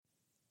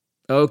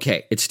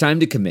Okay, it's time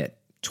to commit.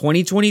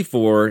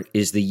 2024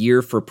 is the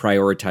year for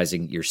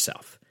prioritizing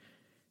yourself.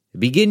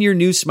 Begin your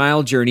new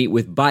smile journey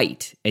with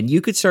Byte, and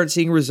you could start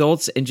seeing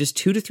results in just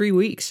 2 to 3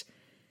 weeks.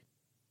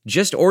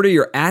 Just order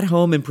your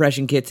at-home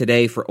impression kit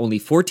today for only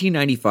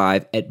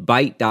 $14.95 at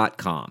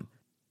Byte.com.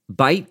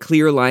 Byte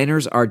clear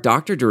liners are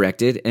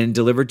doctor-directed and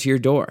delivered to your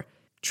door.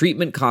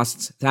 Treatment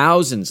costs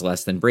thousands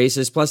less than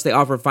braces, plus they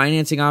offer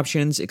financing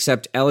options,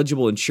 accept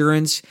eligible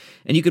insurance,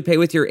 and you could pay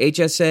with your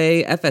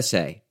HSA,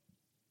 FSA.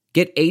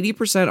 Get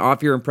 80%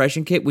 off your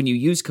impression kit when you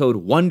use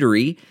code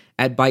WONDERY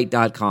at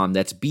Byte.com.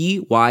 That's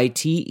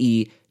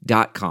BYTE.com.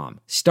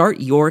 Start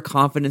your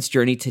confidence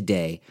journey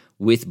today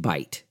with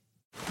Byte.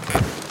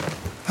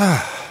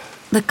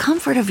 The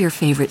comfort of your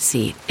favorite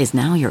seat is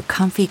now your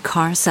comfy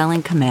car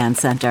selling command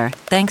center,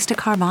 thanks to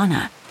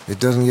Carvana. It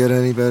doesn't get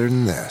any better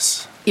than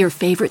this. Your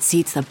favorite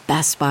seat's the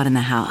best spot in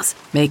the house.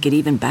 Make it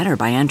even better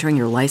by entering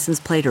your license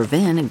plate or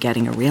VIN and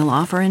getting a real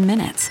offer in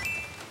minutes.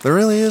 There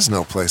really is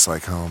no place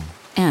like home.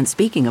 And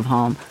speaking of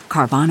home,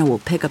 Carvana will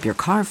pick up your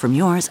car from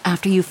yours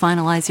after you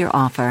finalize your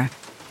offer.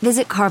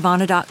 Visit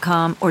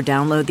Carvana.com or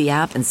download the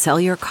app and sell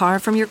your car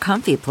from your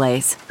comfy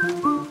place.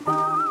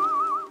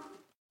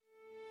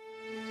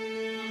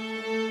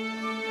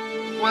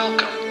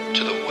 Welcome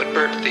to the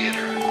Woodbird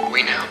Theater.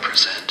 We now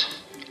present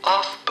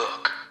Off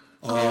Book.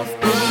 Off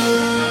Book,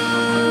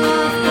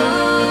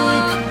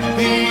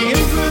 the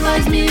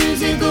improvised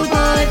musical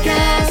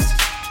podcast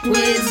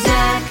with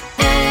Zach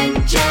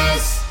and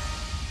Jess.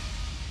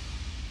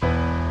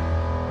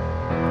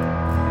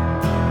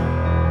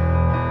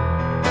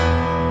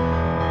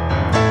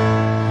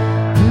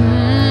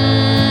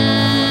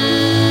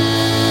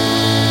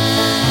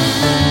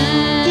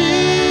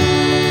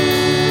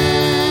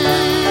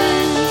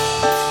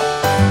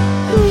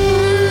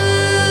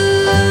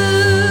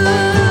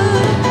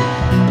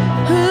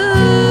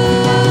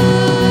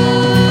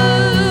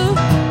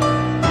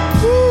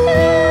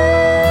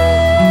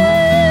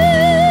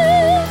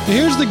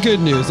 Good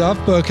news.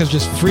 Offbook has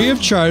just free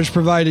of charge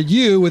provided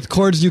you with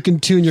chords you can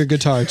tune your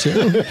guitar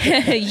to.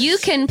 You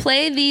can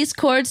play these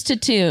chords to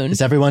tune.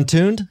 Is everyone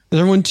tuned? Is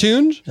everyone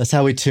tuned? That's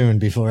how we tuned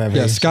before every.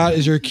 Yeah, Scott,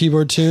 is your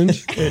keyboard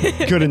tuned?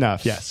 Good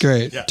enough, yes.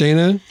 Great. Yeah.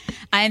 Dana?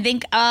 I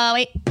think,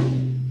 wait.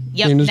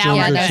 Yep, Dana's now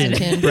we're tuned.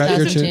 good. Brett,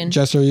 you're tuned.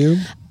 Jess, are you?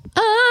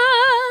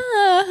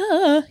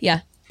 Yeah.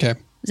 Okay.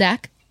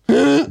 Zach?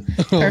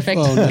 Perfect.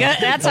 Oh, no. Good.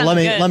 That sounds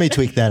good. Let me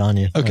tweak that on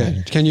you. Okay.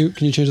 Right. Can you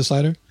change the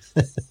slider?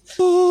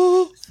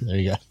 There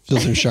you go.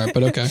 Feels too sharp,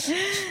 but okay.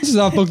 This is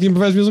Offbook, the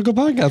improvised musical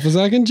podcast with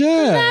Zach and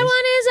Jess. That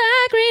one is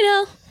Zach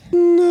Reno.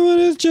 No one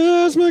is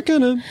Jess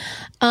McKenna.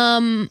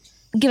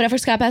 Give it up for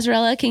Scott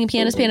Passarella, King of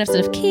Pianists, Pianist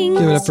of Kings.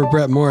 Give it up for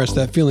Brett Morris,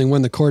 that feeling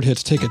when the chord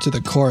hits, take it to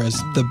the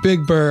chorus. The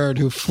big bird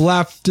who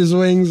flapped his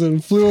wings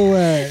and flew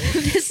away.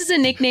 This is a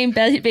nickname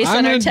based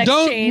on our text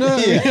chain. No,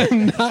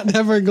 I'm not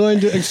ever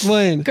going to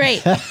explain.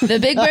 Great. The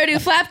big bird who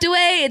flapped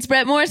away. It's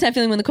Brett Morris, that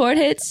feeling when the chord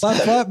hits.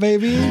 Flap, flap,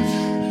 baby.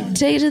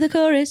 Take it to the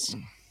chorus.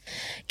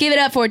 Give it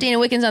up for Dana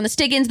Wickens on the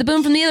Stiggins, the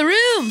boom from the other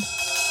room.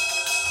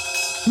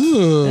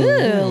 Ooh.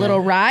 Ooh, a little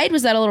ride.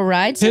 Was that a little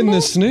ride symbol? Hitting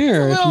the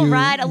snare. A little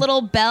ride, a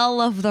little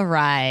bell of the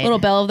ride. Little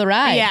bell of the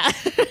ride. Yeah.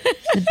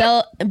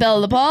 The bell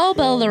of the ball,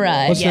 bell of the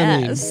ride. What's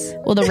that mean?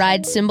 Well, the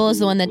ride symbol is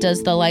the one that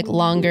does the like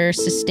longer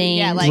sustained.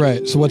 Yeah, like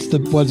Right. So what's bell?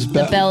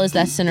 the bell is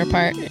that center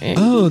part.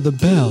 Oh, the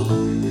bell.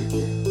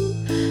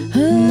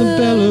 The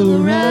bell of the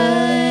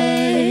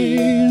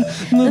ride.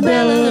 The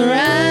bell of the ride.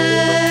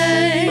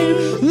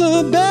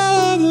 The bell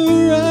of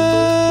the ride.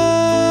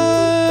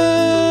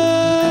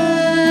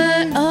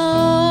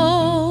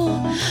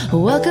 Oh,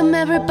 welcome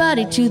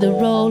everybody to the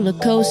roller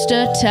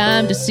coaster.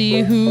 Time to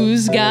see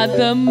who's got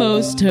the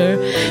most her.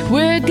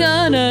 We're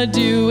gonna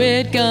do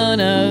it,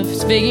 gonna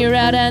figure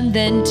out and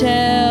then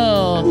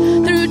tell.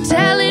 Through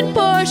talent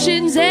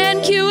portions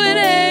and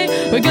Q&A,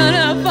 we're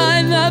gonna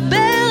find the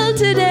bell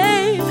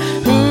today.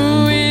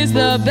 Who is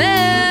the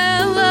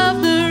bell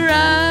of the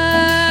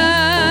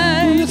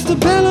ride? It's the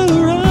bell of the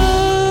ride.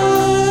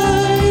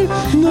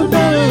 The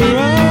bell of the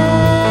ride.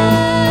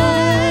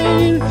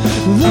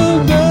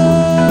 The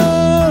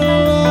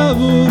bell of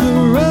the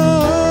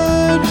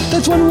ride.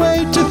 That's one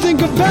way to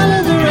think of bell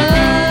of the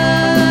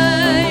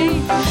ride.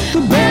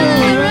 The bell of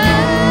the ride.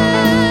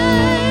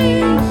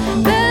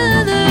 Bell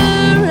of the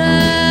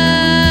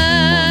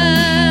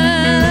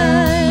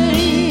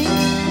ride.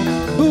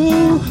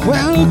 Ooh,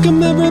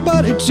 welcome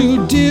everybody to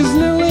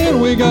Disneyland.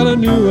 We got a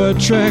new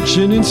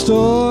attraction in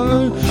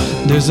store.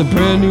 There's a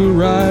brand new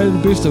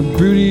ride based on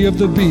Beauty of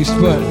the Beast.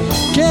 But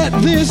get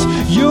this,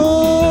 you're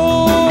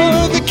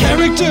the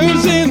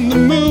characters in the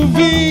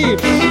movie,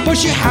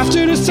 but you have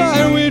to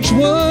decide which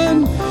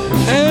one.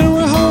 And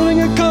we're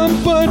holding a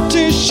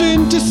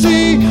competition to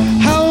see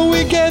how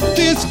we get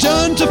this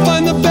done, to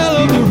find the bell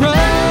of the ride.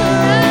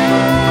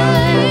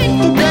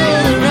 The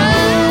bell of the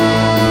ride.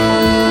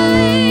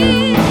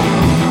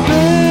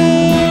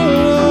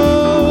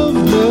 Bell of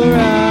the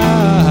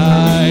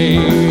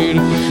ride.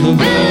 The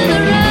bell of the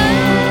ride.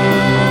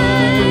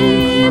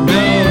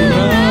 Bell of the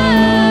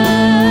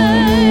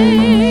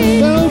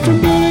ride. Bell from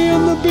Beauty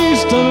and the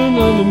Beast on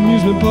another music.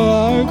 amusement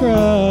park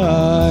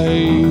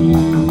ride.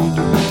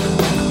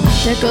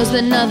 There goes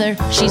another.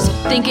 She's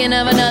thinking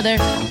of another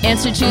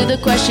answer to the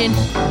question.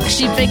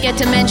 She'd forget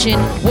to mention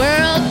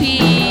world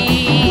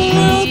peace.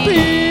 World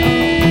peace.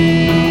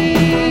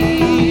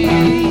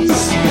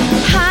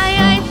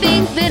 Hi, I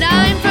think that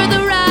I'm for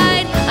the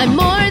ride. I'm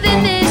more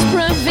than this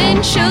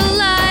provincial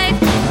life.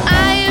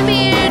 I am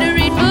here to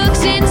read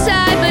books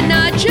inside, but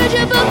not judge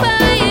a book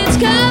by its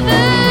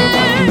cover.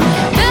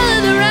 Belle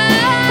of the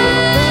ride.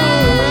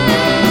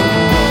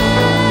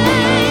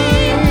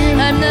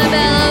 I'm the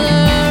belle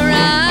of the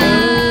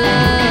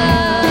ride.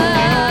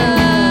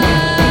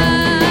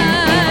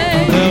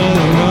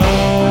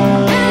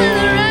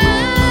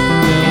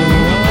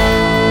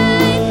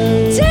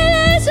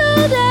 Tale as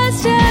old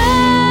as time.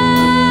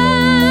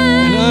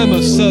 And I'm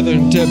a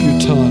southern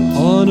debutante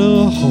on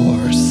a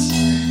horse.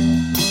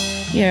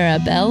 You're a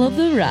belle of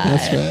the ride.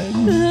 That's right.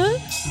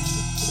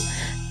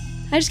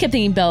 I just kept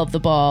thinking belle of the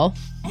ball.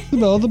 The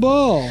bell of the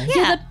ball. You're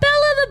the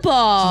belle of the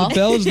ball. The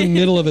bell is the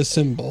middle of a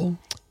symbol.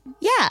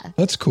 Yeah.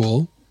 That's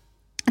cool.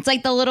 It's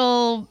like the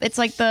little, it's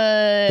like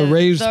the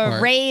raised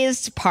part.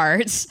 raised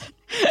parts.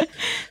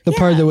 The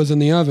part that was in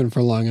the oven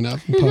for long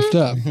enough and puffed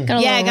up. Got a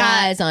little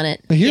rise on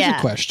it. Now, here's Yeah.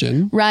 a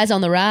question. Rise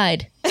on the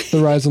ride. The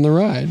rise on the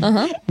ride.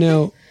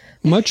 Now,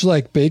 much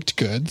like baked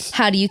goods,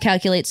 How do you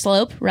calculate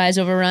slope? Rise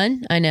over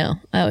run? I know.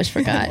 I always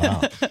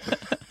forgot.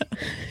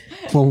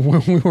 well,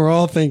 we were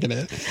all thinking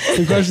it.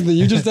 The question that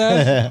you just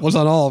asked was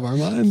on all of our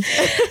minds.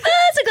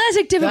 That's a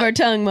classic tip of our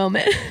tongue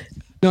moment.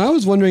 Now, I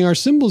was wondering, are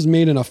symbols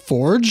made in a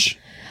forge?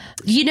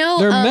 You know,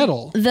 They're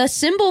metal. The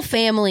symbol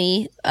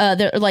family,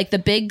 they're like the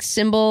big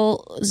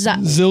symbol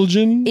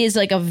Zildjian? is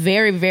like a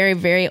very, very,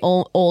 very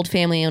old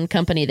family-owned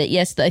company that,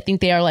 yes, I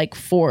think they are like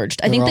forged.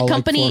 I think They're the all, like,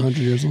 company, 400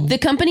 years old. the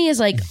company is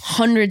like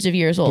hundreds of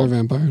years They're old.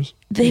 vampires.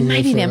 They They might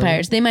live be forever.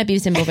 vampires. They might be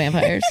symbol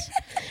vampires.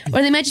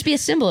 Or they might just be a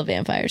symbol of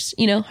vampires.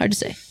 You know, hard to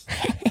say.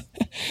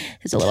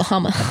 It's a little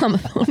homophone.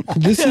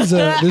 This is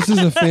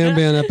a fan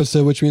band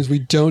episode, which means we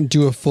don't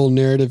do a full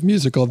narrative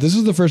musical. This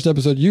is the first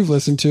episode you've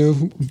listened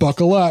to.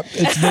 Buckle up.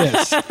 It's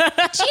this. Do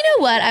you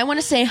know what? I want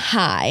to say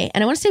hi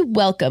and I want to say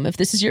welcome if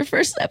this is your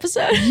first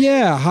episode.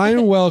 Yeah, hi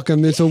and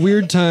welcome. It's a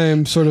weird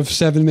time, sort of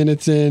 7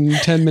 minutes in,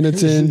 10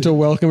 minutes in, to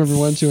welcome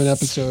everyone to an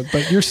episode,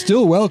 but you're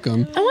still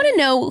welcome. I want to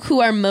know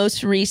who our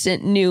most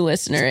recent new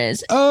listener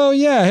is. Oh,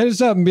 yeah, hit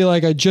us up and be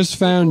like, I just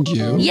found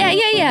you. Yeah.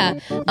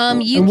 You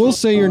And we'll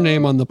say your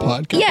name on the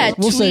podcast. yeah,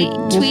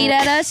 we'll tweet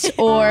at us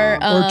or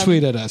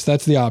tweet at us.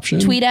 That's the option.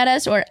 tweet at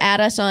us or add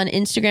us on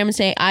Instagram and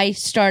say I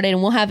started,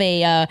 and we'll have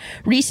a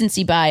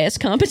recency bias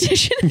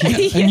competition.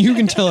 And you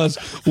can tell us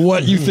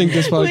what you think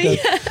this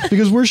podcast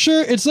because we're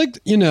sure it's like,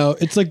 you know,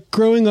 it's like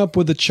growing up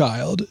with a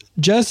child.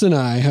 Jess and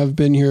I have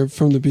been here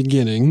from the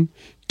beginning.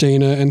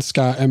 Dana and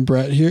Scott and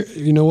Brett here,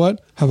 you know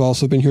what, have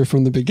also been here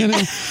from the beginning.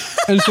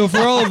 And so for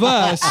all of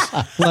us,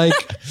 like,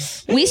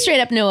 We straight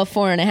up know a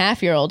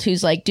 4.5-year-old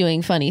who's like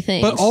doing funny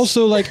things. but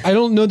also like, I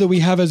don't know that we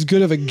have as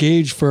good of a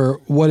gauge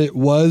for what it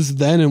was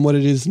then and what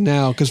it is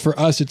now. Because for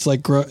us, it's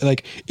like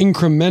like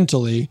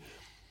incrementally.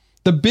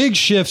 The big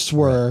shifts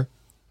were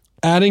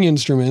adding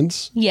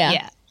instruments,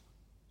 yeah.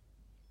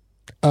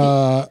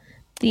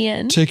 The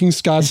end. taking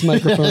Scott's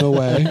microphone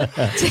away.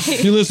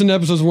 If you listen to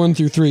episodes 1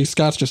 through 3,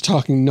 Scott's just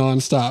talking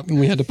nonstop, and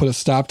we had to put a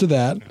stop to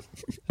that.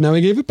 Now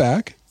we gave it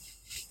back.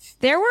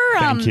 There were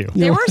Thank you.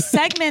 there were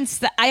segments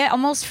that I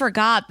almost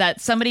forgot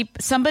that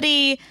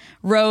somebody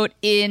wrote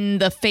in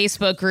the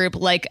Facebook group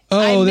like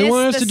I Oh, they missed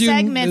want us the to do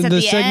segments at the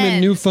the segment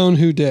end. New Phone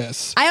Who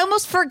Dis. I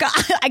almost forgot.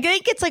 I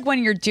think it's like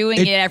when you're doing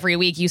it every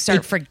week, you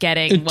start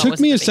forgetting. It what took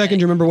was me at a the second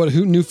to beginning. remember what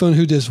New Phone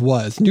Who Dis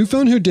was. New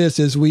Phone Who Dis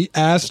is we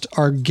asked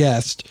our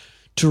guest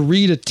to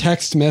read a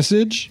text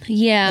message,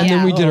 Yeah. and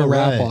then we did a Oh,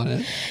 rap right. on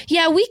it.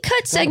 Yeah, we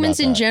cut segments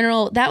in that.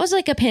 general. That was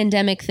like a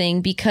pandemic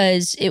thing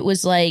because it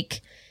was like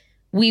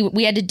we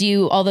had to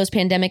do all those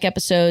pandemic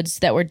episodes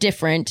that were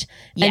different.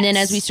 And then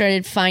Yes. as we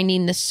started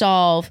finding the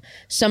solve,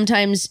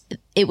 sometimes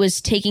it was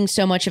taking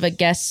so much of a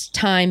guest's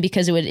time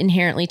because it would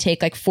inherently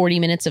take like 40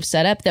 minutes of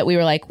setup that we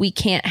were like, we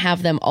can't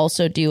have them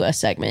also do a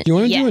segment. You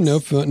want to do a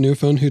Yes. New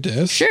Phone Who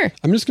Dis? Sure.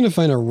 I'm just going to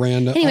find a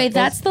random. Anyway,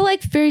 that's the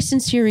like very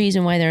sincere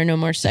reason why there are no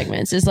more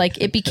segments is like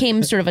it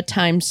became sort of a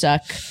time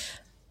suck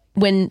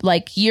when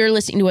like you're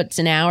listening to what's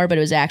an hour, but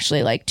it was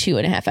actually like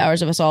 2.5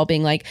 hours of us all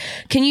being like,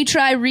 can you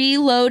try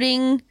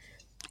reloading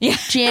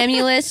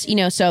Jamulus? You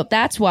know, so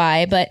that's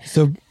why. But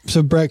So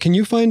Brett, can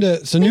you find a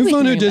New we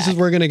Phone can Who bring Dis back. is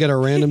we're going to get a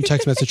random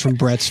text message from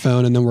Brett's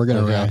phone, and then we're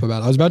going to rap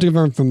about it. I was about to give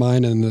him from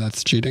mine, and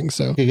that's cheating.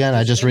 So Again,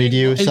 I just read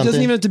you it something.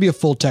 doesn't even have to be a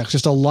full text,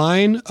 just a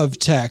line of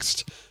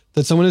text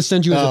that someone has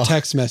sent you as Oh. a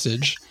text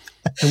message,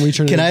 and we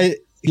turn. Can it I?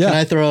 Yeah. Can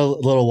I throw a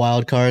little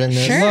wild card in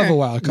this? Sure. Love a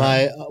wild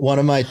card. One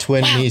of my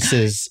twin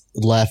nieces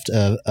left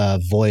a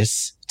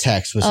voice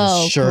text, which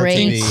Oh, is sure great.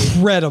 to be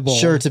Incredible.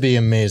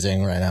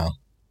 amazing right now.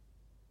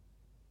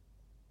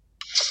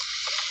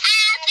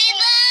 Happy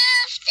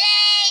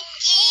birthday,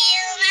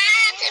 dear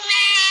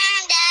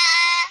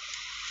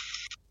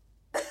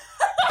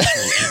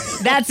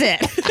Amanda. That's it.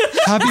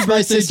 Happy my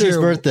birthday, sister's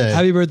dear, birthday.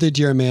 Happy birthday,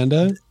 dear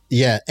Amanda.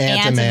 Yeah,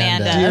 Aunt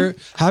Amanda. Dear,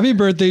 happy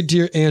birthday,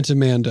 dear Aunt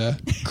Amanda.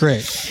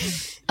 Great.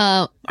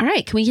 All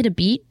right. Can we get a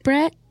beat,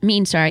 Brett? Can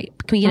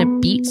we get a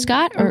beat,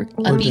 Scott? Or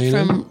a beat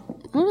Dana? from...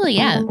 Oh,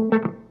 yeah.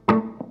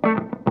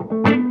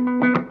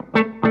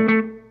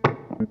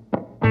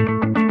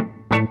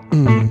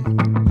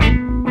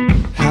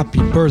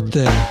 Happy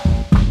birthday,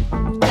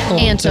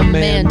 Aunt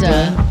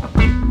Amanda.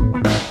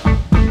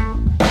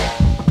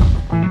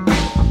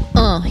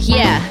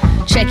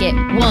 Yeah. Check it.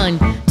 1,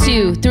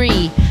 2,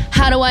 3.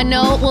 How do I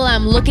know? Well,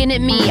 I'm looking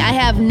at me. I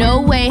have no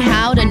way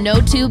how to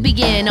know to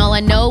begin. All I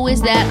know is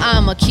that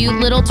I'm a cute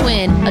little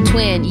twin. A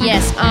twin,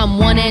 yes, I'm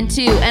 1 and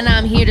 2. And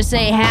I'm here to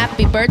say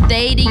happy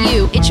birthday to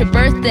you. It's your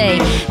birthday,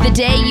 the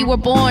day you were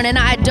born. And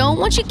I don't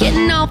want you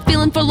getting all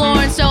feeling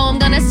forlorn. So I'm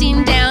gonna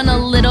sing down a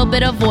little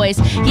bit of voice.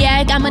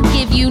 Yeah, I'm gonna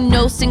give you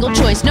no single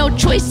choice. No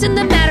choice in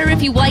the matter.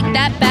 If you like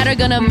that batter,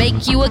 gonna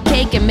make you a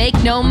cake. And make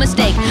no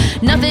mistake,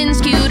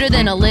 nothing's cuter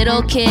than a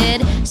little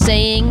kid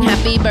saying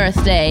happy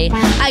birthday.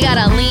 I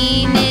gotta lean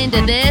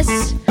into this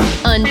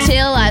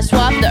until I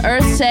swap the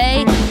earth,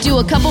 say. Do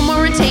a couple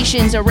more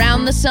rotations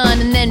around the sun,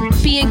 and then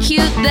being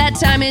cute, that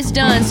time is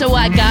done. So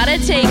I gotta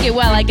take it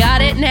while I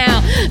got it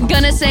now.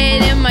 Gonna say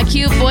it in my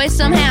cute voice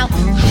somehow.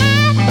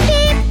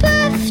 Happy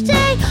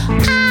birthday,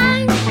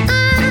 Aunt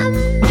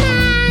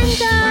Amanda.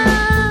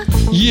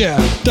 Yeah,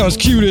 that was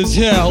cute as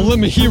hell. Let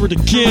me hear it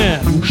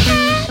again.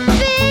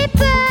 Happy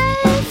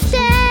birthday,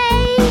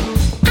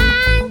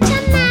 Aunt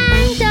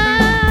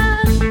Amanda.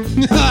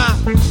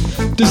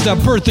 This is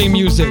that birthday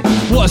music.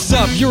 What's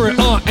up? You're an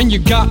aunt and you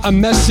got a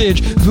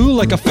message. Boo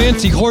like a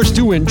fancy horse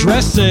doing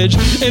dressage.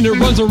 And it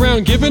runs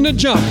around giving a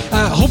jump.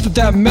 I hope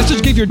that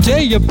message gave your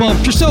day a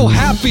bump. You're so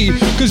happy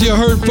because you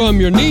heard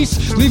from your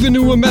niece. Leaving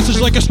you a message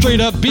like a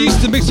straight up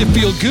beast that makes you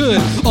feel good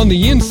on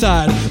the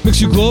inside. Makes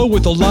you glow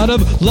with a lot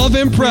of love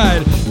and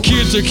pride.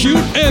 Kids are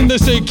cute and they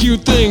say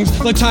cute things.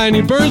 Like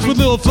tiny birds with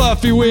little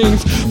fluffy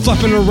wings.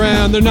 Flapping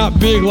around, they're not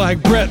big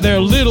like Brett.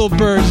 They're little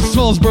birds, as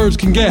small as birds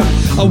can get.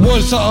 I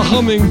once saw a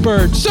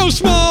hummingbird, so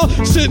small,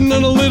 sitting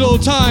on a little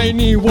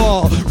tiny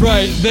wall.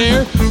 Right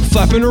there,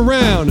 flapping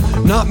around,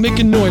 not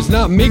making noise,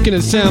 not making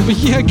a sound. But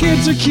yeah,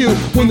 kids are cute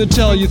when they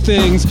tell you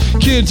things.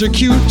 Kids are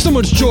cute, so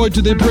much joy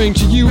do they bring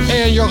to you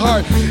and your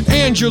heart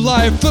and your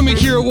life. Let me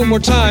hear it one more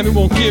time, it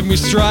won't give me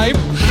stripe.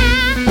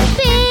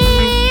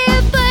 Happy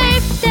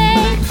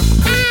birthday,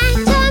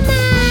 Aunt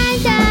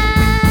Amanda.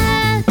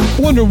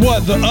 Wonder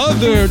what the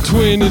other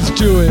twin is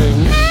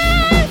doing.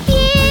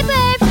 Happy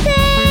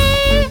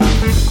birthday,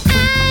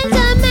 Aunt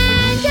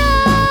Amanda.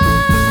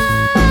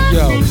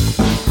 Yo.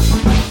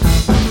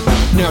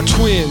 Now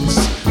twins,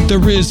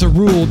 there is a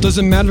rule.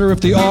 Doesn't matter if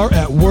they are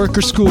at work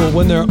or school.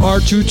 When there are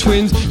two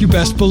twins, you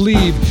best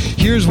believe.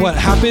 Here's what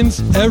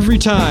happens every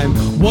time.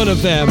 One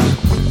of them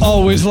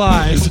always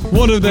lies.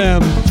 One of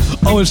them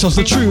always tells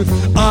the truth.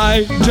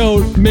 I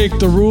don't make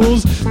the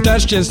rules.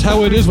 That's just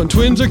how it is when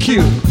twins are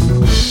cute.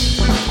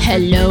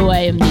 Hello, I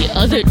am the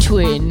other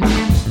twin.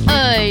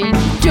 I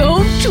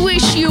don't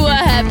wish you a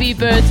happy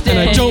birthday.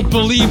 And I don't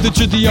believe that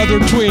you're the other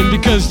twin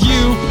because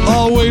you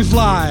always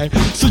lie.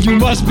 So you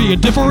must be a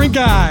different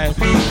guy.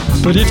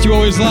 But if you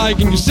always lie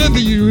and you said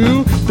that you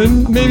do,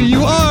 then maybe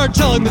you are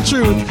telling the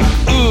truth.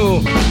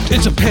 Ooh,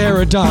 it's a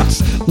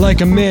paradox.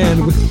 Like a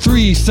man with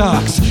 3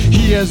 socks,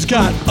 he has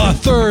got a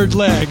third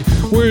leg.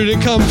 Where did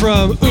it come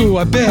from? Ooh,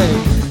 I beg.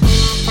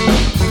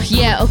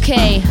 Yeah,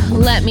 okay,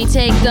 let me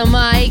take the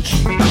mic.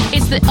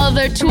 It's the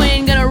other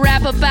twin gonna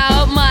rap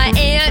about my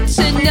aunt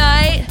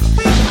tonight.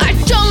 I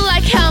don't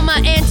like how my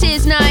aunt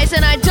is nice,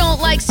 and I don't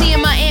like seeing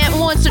my aunt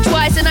once or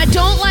twice, and I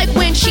don't like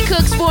when she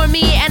cooks for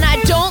me, and I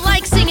don't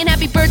like singing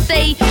happy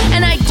birthday,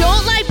 and I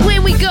don't like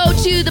when we go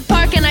to the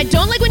park, and I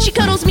don't like when she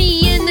cuddles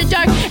me in the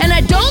dark, and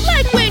I don't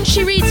like when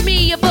she reads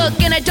me a book,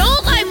 and I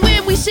don't like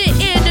when we sit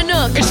in a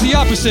nook. It's the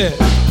opposite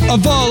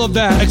of all of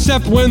that,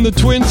 except when the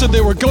twins said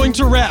they were going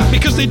to rap,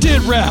 because they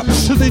did rap,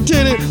 so they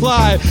didn't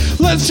lie.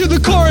 Let's do the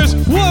chorus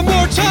one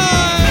more time.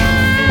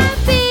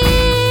 Happy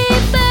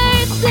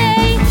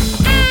birthday,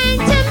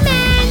 Aunt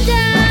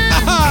Amanda.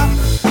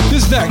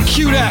 This is that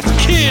cute ass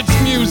kids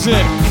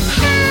music.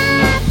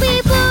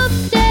 Happy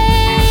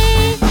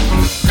birthday,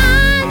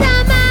 Aunt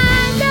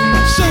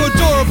Amanda. So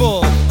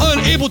adorable,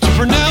 unable to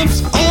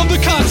pronounce all of the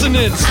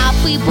consonants.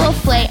 Happy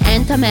birthday,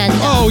 Aunt Amanda.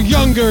 Oh,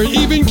 younger,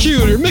 even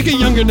cuter. Make it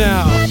younger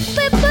now.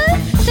 Happy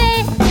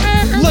birthday,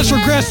 Aunt Let's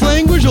regress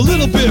language a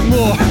little bit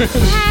more.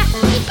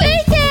 Happy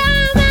birthday,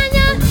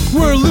 Amanda.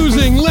 We're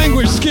losing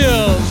language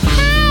skills.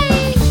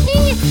 Hi,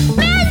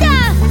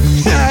 Amanda.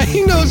 Yeah,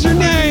 he knows your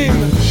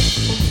name.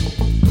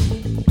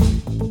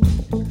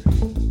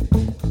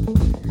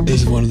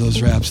 This is one of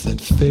those raps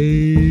that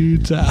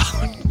fades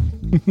out.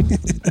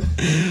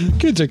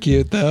 Kids are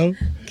cute, though.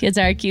 Kids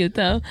are cute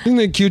though. Isn't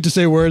it cute to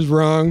say words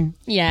wrong?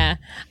 Yeah.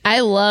 I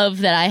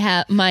love that I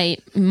have my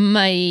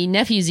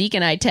nephew Zeke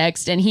and I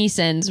text, and he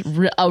sends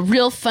a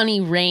real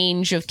funny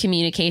range of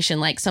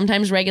communication, like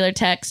sometimes regular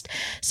text,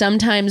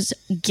 sometimes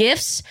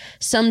GIFs,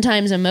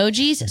 sometimes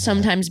emojis,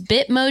 sometimes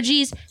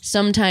Bitmojis,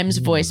 sometimes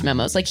voice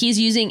memos. Like he's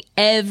using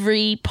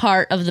every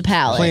part of the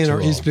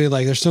palette. He's been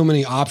like, there's so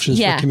many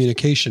options for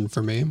communication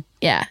for me.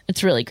 Yeah,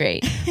 it's really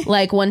great.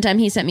 Like one time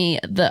he sent me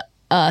the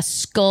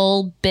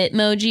skull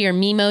Bitmoji or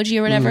Memoji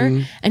or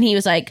whatever, and he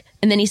was like,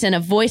 and then he sent a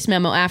voice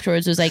memo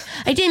afterwards. It was like,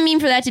 I didn't mean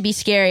for that to be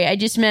scary. I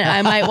just meant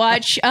I might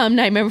watch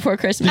Nightmare Before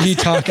Christmas. Did he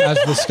talk as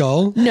the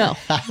skull? No,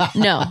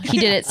 he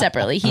did it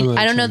separately.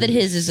 I don't know that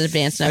his is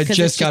advanced enough. I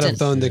just got a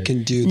phone that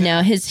can do that.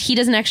 No, he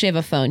doesn't actually have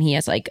a phone. He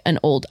has like an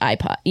old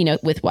iPod,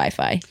 with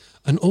Wi-Fi.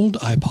 An old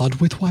iPod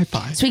with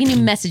Wi-Fi. So we can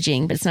do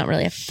messaging, but it's not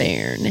really a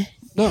phone.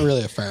 Not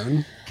really a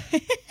phone.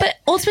 But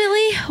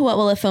ultimately, what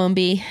will a phone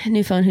be? A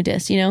new phone, who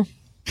dis,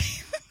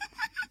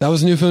 That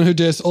was a new phone, who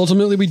dis.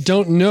 Ultimately, we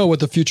don't know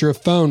what the future of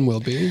phone will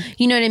be.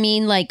 You know what I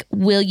mean? Like,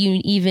 will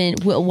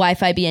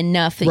Wi-Fi be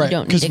enough that you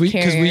don't need a carrier?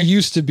 Because we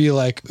used to be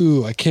like,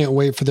 ooh, I can't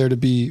wait for there to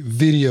be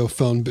video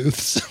phone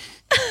booths.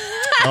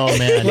 Oh,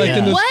 man.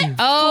 What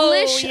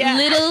foolish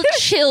little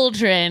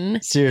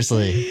children.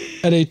 Seriously.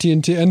 At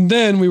AT&T. And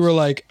then we were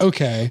like,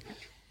 okay,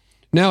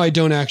 now I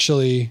don't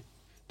actually...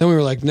 Then we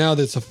were like, now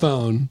that's a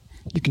phone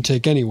you can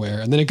take anywhere.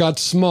 And then it got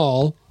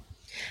small.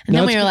 And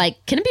then we were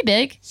like, can it be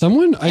big?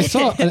 I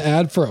saw an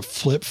ad for a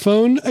flip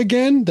phone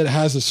again that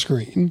has a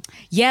screen.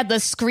 Yeah, the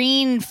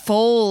screen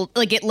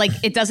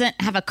it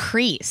doesn't have a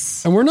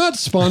crease. And we're not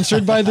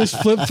sponsored by this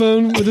flip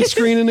phone with a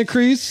screen and a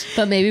crease.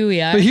 But maybe we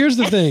are. But here's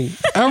the thing.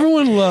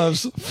 Everyone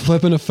loves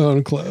flipping a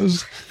phone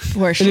closed.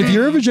 For sure. And if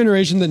you're of a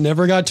generation that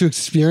never got to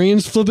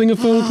experience flipping a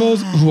phone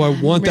closed, I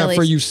want that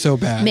for you so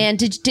bad. Man,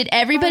 did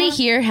everybody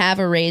here have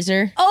a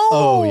Razor?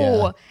 Oh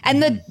yeah.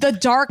 And the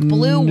dark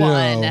blue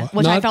one,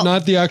 which I felt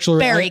not the actual.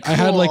 very cool. I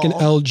had like an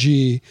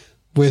LG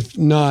with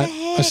not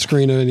a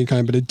screen of any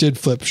kind, but it did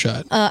flip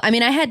shut. I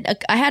mean, I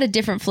had a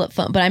different flip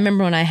phone, but I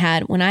remember when I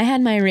had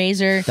my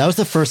Razor. That was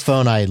the first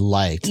phone I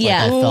liked.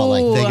 Yeah, I felt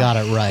like they got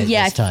it right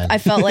this time. I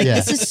felt like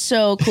this is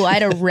so cool. I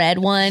had a red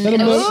one. Is that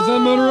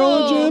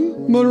Motorola,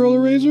 Jim?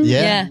 Motorola Razor?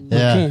 Yeah.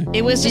 Okay.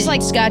 It was just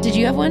like, Scott, did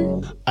you have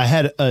one? I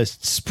had a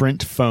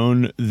Sprint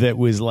phone that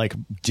was like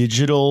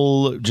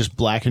digital, just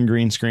black and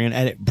green screen,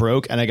 and it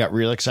broke, and I got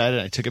real excited.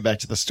 I took it back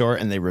to the store,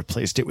 and they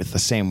replaced it with the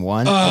same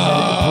one, and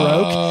then it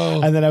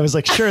broke, and then I was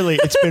like, surely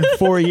it's been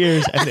 4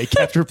 years, and they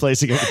kept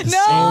replacing it with the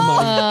same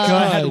one. So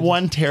I had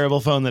one terrible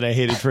phone that I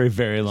hated for a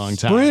very long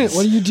time. Brent,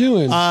 what are you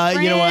doing?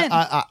 You know what?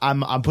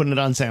 I'm putting it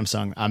on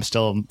Samsung. I'm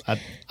still.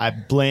 I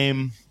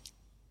blame.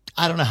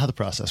 I don't know how the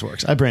process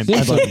works. I blame.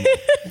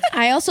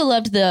 I also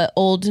loved the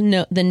old the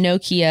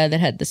Nokia that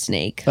had the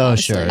snake. Oh,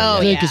 sure. Oh,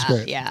 Snake is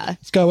great. Yeah.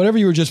 Scott, whatever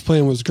you were just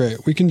playing was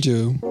great. We can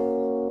do.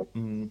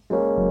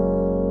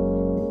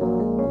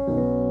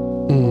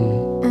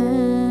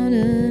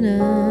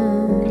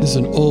 This is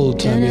an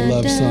old-timey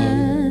love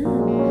song.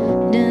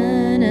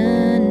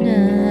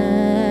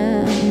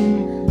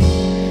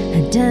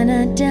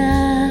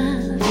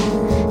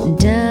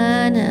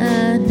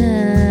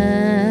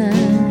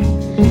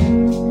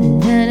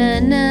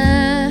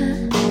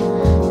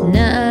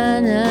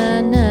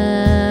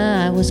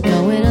 I was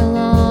going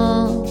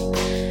along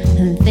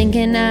and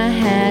thinking I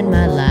had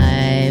my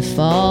life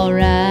all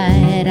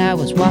right. I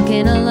was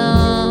walking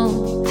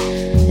along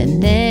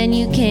and then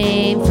you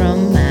came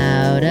from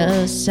out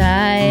of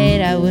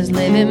sight. I was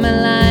living my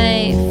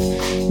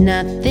life,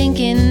 not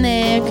thinking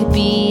there could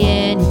be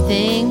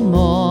anything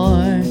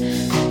more.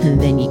 And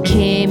then you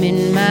came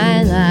in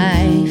my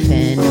life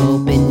and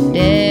opened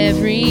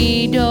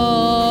every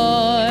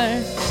door.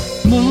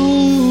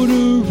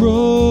 Motorola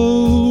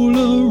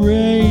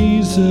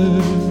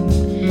Razor,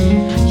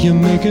 you're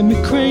making me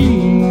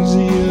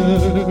crazier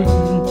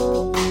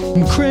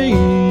and crazier.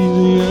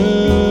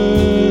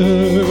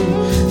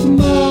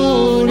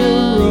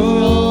 Motorola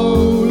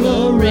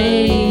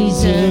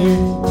Razor,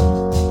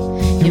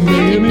 You're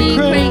making me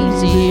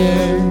crazier.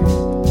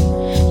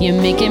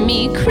 You're making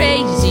me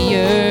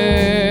crazier.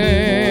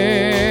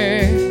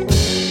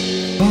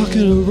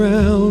 walking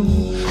around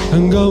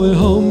and going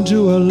home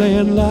to a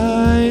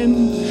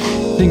landline,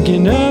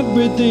 thinking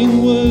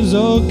everything was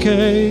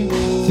okay,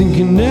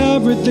 thinking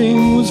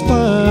everything was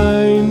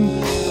fine.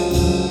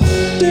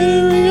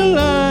 Didn't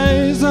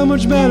realize how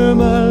much better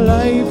my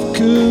life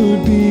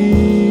could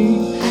be,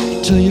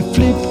 till you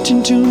flipped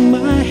into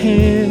my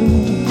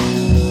hand.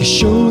 You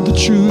showed the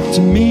truth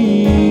to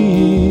me,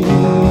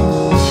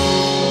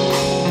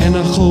 and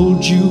I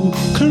hold you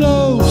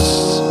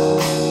close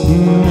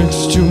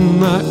next to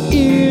my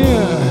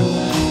ear.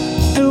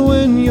 And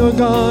when you're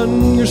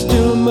gone, you're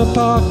still in my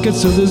pocket,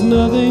 so there's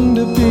nothing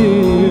to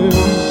fear.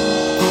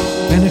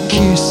 And I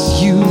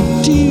kiss you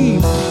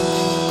deep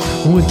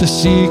with the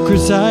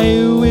secrets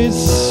I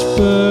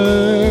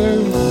whisper.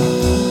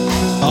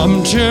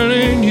 I'm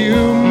telling you,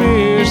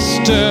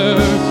 mister,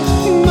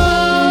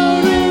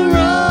 Motorola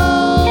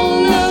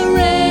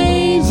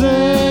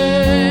Razor,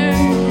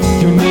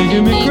 you're making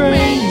making me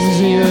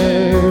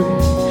crazier.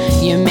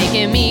 You're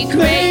making me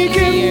crazier.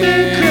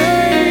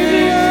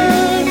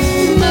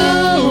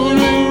 Motorola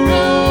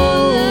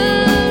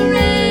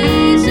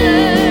Razr.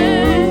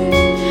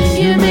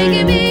 You're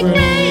making me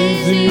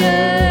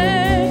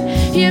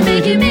crazier. You're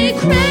making me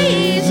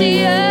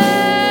crazier.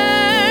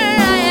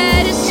 I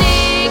had a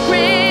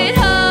secret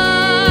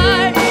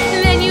heart,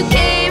 then you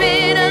came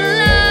and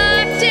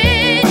unlocked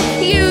it.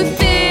 You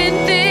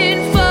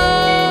thin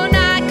phone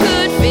I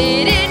could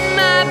fit in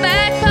my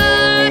back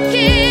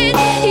pocket.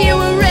 You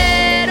were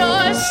red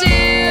or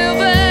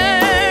silver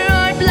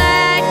or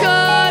black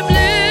or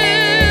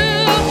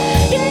blue.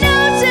 No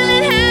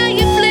telling how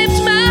you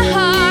flipped my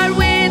heart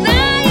when I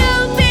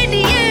opened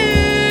you.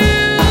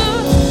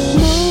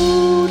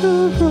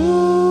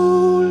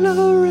 Motorola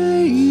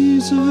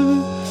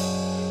Razr.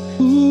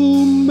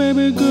 Ooh,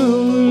 baby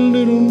girl,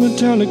 little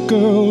metallic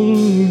girl.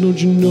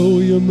 Don't you know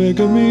you're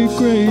making me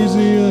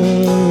crazier?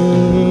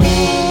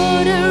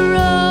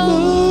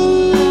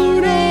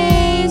 Motorola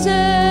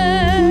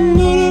Razr.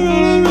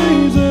 Motorola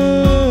Razr.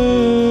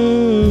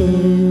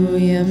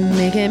 You're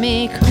making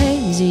me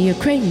crazy, you're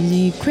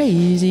crazy,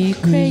 crazy,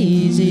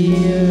 crazier.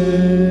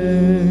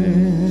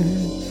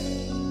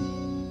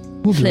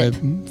 We'll be Flip.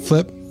 right.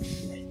 Flip.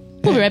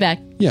 We'll be right back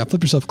Yeah,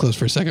 flip yourself close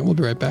for a second. We'll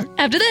be right back.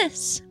 after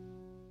this.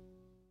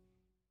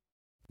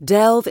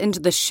 Delve into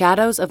the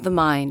shadows of the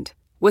mind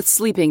with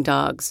Sleeping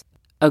Dogs,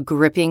 a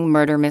gripping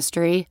murder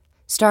mystery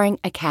starring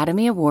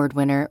Academy Award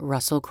winner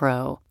Russell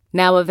Crowe.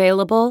 Now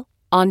available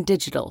on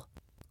digital.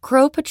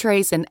 Crowe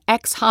portrays an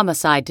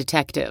ex-homicide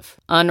detective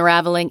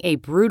unraveling a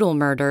brutal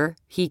murder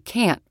he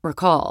can't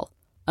recall.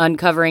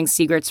 Uncovering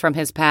secrets from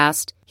his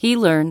past, he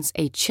learns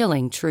a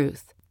chilling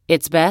truth.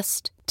 It's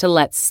best to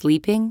let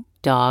sleeping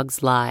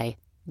dogs lie.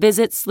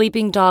 Visit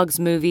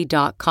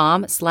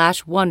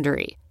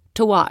sleepingdogsmovie.com/Wondery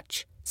to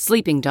watch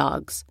Sleeping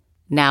Dogs,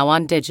 now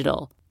on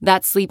digital.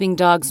 That's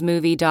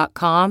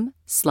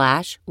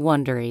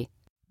sleepingdogsmovie.com/Wondery.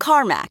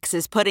 CarMax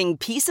is putting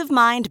peace of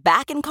mind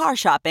back in car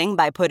shopping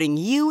by putting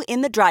you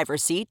in the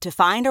driver's seat to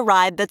find a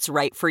ride that's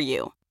right for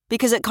you.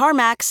 Because at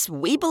CarMax,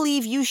 we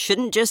believe you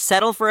shouldn't just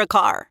settle for a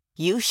car.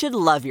 You should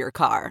love your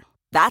car.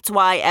 That's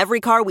why every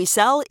car we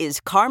sell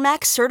is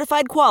CarMax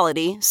certified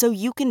quality, so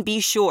you can be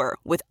sure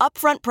with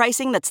upfront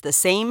pricing that's the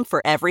same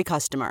for every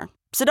customer.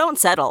 So don't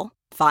settle.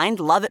 Find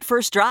love at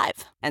first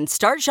drive and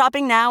start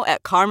shopping now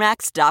at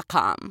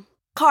CarMax.com.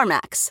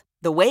 CarMax,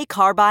 the way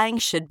car buying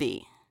should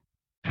be.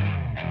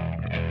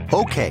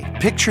 Okay,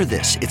 picture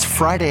this. It's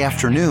Friday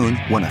afternoon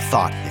when a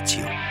thought hits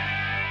you.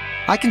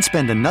 I can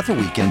spend another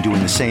weekend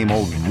doing the same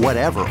old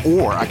whatever,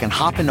 or I can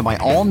hop into my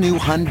all-new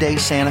Hyundai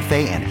Santa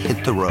Fe and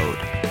hit the road.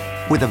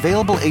 With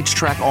available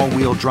H-Track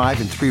all-wheel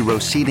drive and 3-row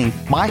seating,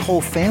 my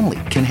whole family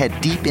can head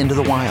deep into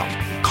the wild.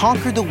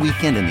 Conquer the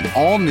weekend in the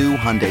all-new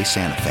Hyundai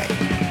Santa Fe.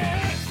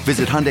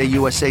 Visit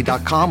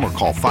HyundaiUSA.com or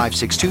call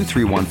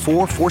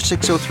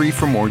 562-314-4603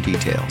 for more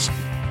details.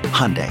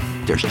 Hyundai,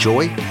 there's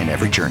joy in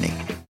every journey.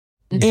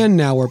 And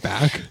now we're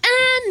back.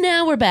 And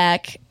now we're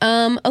back.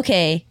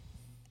 Okay.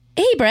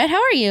 Hey, Brett,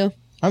 how are you?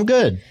 I'm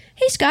good.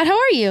 Hey, Scott, how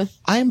are you?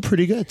 I'm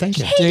pretty good. Thank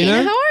you. Hey,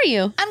 Dana, how are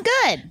you? I'm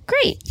good.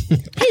 Great.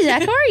 Hey,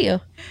 Zach, how are you?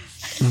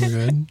 I'm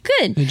good.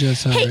 Good. Hey,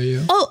 Jess, how are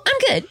you? Oh, I'm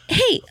good.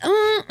 Hey,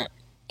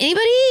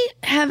 anybody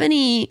have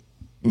any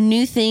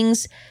new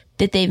things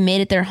that they've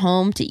made at their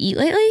home to eat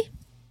lately?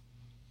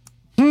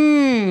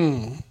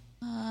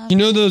 You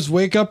know those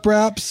wake up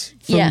wraps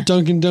from Yeah.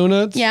 Dunkin'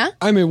 Donuts? Yeah.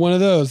 I made one of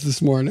those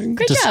this morning.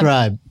 Great job.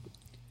 Describe.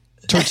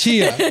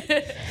 Tortilla.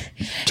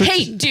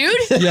 Hey, dude.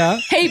 Yeah.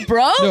 Hey,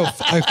 bro. No,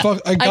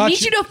 I got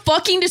need you to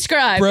fucking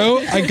describe.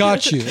 Bro, I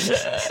got you.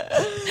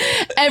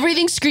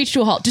 Everything screeched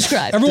to a halt.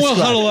 Describe. Everyone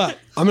huddle up.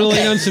 I'm going to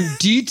lay down some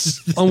deets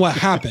on what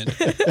happened.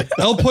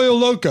 El Pollo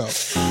Loco.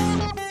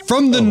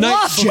 From the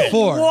night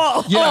before.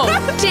 Whoa. Yeah.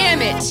 Oh,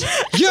 damn it.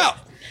 Yeah.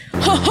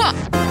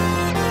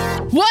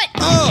 What?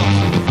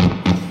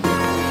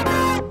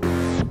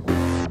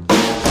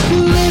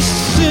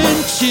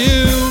 Listen to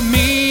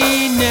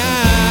me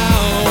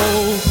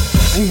now.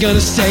 I'm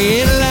gonna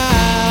say it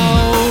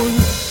loud.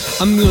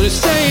 I'm gonna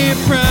say it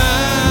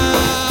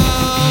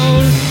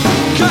proud.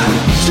 Got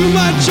too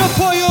much El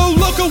Pollo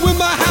Loco in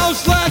my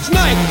house last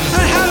night.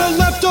 I had a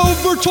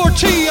leftover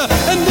tortilla,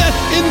 and then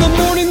in the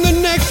morning, the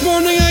next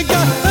morning, I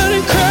got an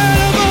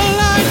incredible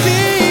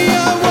idea.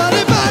 What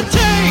if I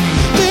take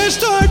this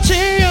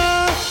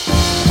tortilla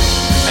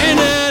and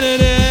add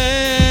an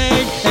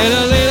egg and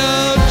a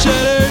little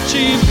cheddar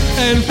cheese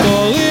and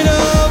fold it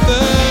over?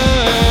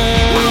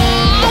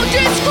 Oh,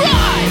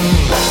 describe!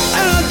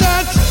 And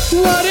that's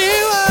what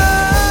it was.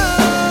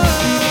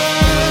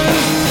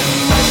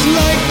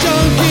 Like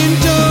Dunkin'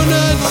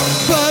 Donuts,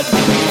 but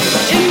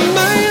in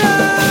my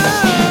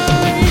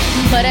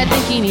life. But I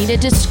think you need to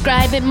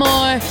describe it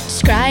more.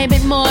 Describe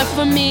it more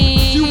for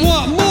me. You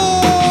want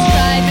more?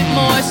 Describe it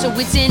more so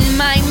it's in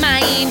my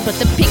mind, but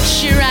the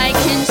picture I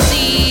can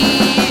see.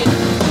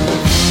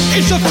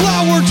 It's a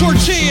flour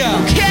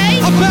tortilla. Okay.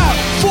 About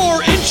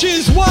 4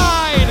 inches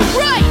wide.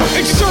 Right.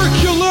 It's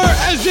circular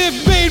as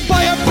if made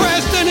by a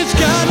press, and it's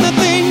got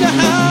nothing to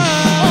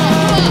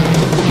hide.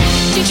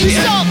 you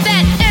salt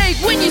that egg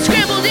when you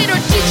scrambled it, or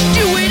did you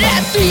do it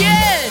at the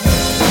end?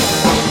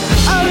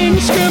 I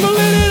didn't scramble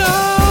it at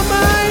all,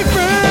 my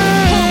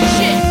friend. Oh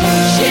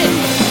shit.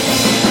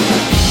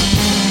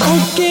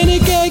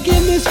 Organic egg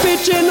in this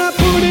bitch, and I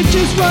put it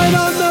just right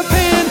on the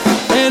pan.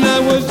 And I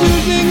was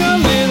using a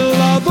little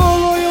olive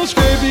oil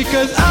spray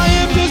because I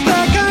am just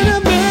that kind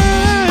of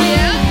man.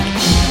 Yeah.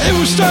 It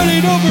was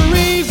started over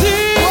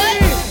easy.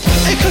 What?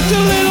 It cooked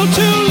a little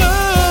too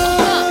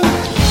long.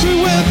 We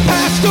went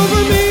past over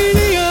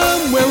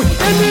medium, where we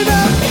ended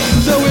up,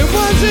 though it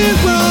wasn't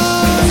wrong.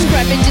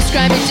 Describe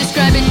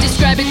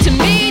it to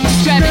me.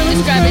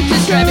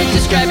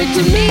 Describe it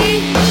to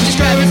me.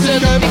 Describe it so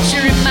the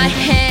picture in my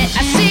head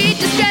I see.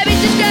 Describe it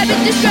to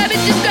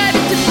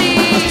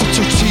me. That's the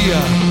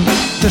tortilla.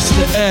 That's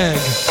the egg.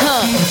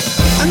 Huh.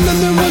 And then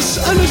there was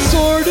an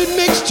assorted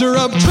mixture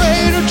of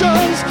Trader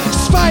Joe's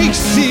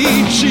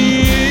spicy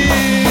cheese.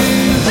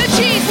 The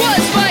cheese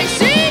was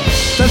spicy.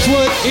 That's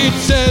what it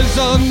says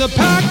on the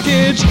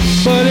package.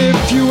 But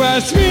if you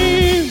ask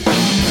me,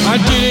 I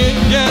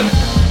didn't get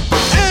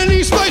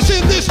any spice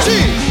in this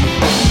cheese.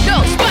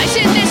 No spice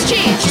in this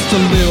cheese. Just a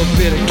little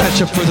bit of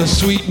ketchup for the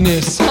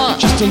sweetness.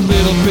 Just a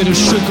little bit of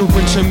sugar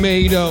and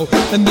tomato.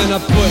 And then I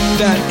put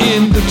that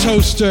in the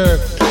toaster.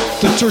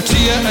 The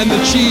tortilla and the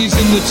cheese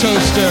in the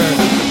toaster.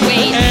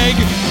 Wait. The egg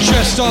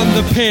just on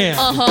the pan.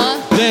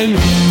 Uh-huh. Then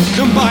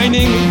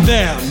combining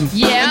them.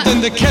 Yeah. And then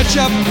the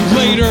ketchup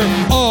later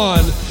on.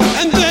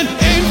 And then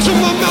into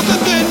my mouth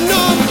and then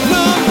nom,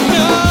 nom,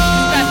 nom.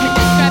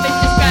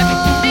 Describe it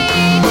to me.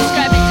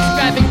 Describe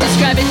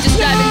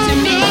it to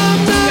me.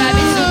 Describe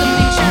it so the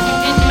picture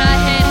in my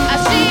head I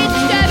see.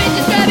 Describe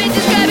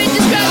it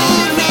to me.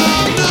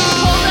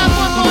 Hold up,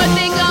 one more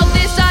thing. All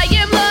this I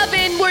am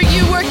loving. Were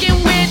you working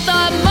with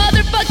a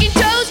motherfucking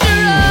toaster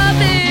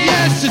oven?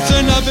 Yes, it's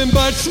an oven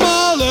but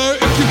smaller.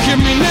 If you hear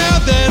me now,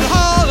 then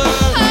holler.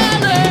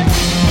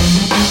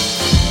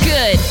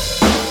 Good.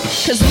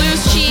 Cause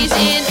loose cheese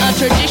in a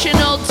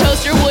traditional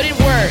toaster wouldn't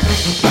work.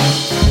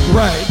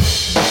 Right.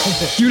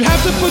 You'd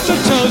have to put the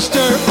toaster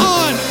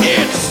on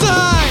its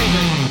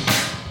side.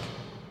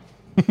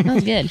 That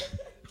was good.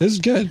 This is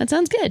good. That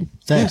sounds good.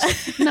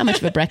 Thanks. I'm not much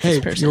of a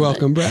breakfast person. You're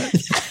welcome, Brett.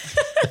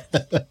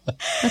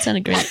 That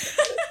sounded great.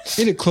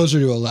 Made it closer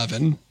to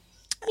 11.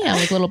 Yeah,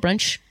 like a little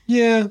brunch.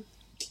 Yeah.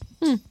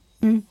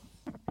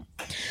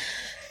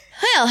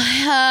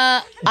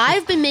 Well,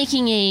 I've been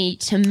making a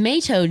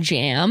tomato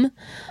jam,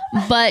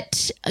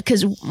 but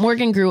because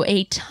Morgan grew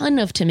a ton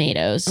of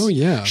tomatoes. Oh,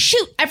 yeah.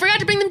 Shoot, I forgot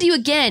to bring them to you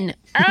again.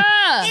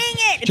 Dang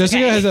it.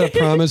 Jessica has had a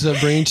promise of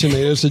bringing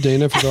tomatoes to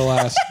Dana for the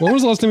last... When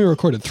was the last time we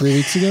recorded? 3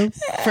 weeks ago?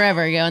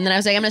 Forever ago. And then I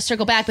was like, I'm going to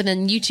circle back. But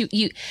then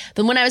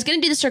then when I was going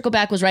to do the circle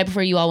back was right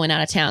before you all went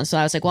out of town. So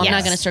I was like, well, I'm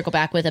not going to circle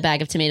back with a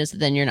bag of tomatoes that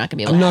then you're not going to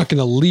be able I'm to not going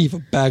to leave a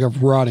bag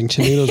of rotting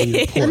tomatoes in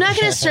your porch. I'm not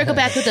going to circle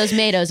back with those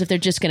tomatoes if they're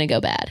just going to go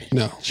bad.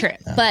 No. True.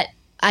 But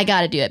I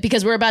got to do it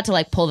because we're about to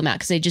like pull them out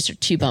because they just are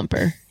too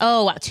bumper.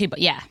 Oh, wow.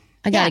 Yeah.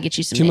 I got to get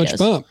you some Too much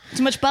tomatoes. bump.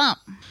 Too much bump.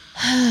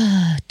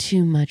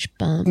 Too much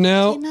bump.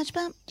 Now, Too much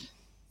bump.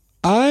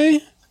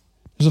 there's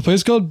a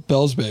place called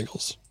Bell's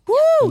Bagels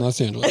in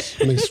Los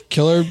Angeles. It makes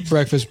killer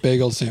breakfast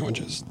bagel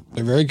sandwiches.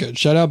 They're very good.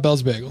 Shout out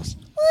Bell's Bagels.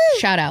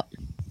 Shout out.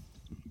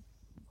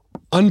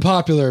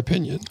 Unpopular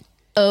opinion.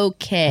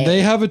 Okay.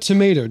 They have a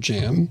tomato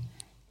jam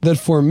that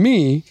for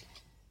me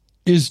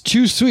is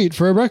too sweet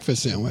for a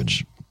breakfast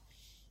sandwich.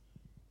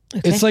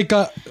 Okay. It's like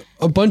got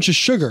a bunch of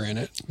sugar in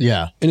it.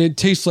 Yeah. And it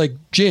tastes like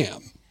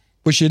jam,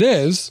 which it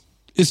is.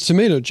 It's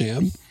tomato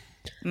jam.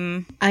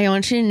 I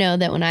want you to know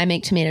that when I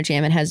make tomato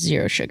jam, it has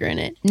 0 sugar in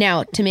it.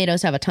 Now,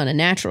 tomatoes have a ton of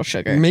natural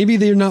sugar. Maybe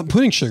they're not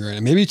putting sugar in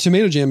it. Maybe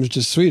tomato jam is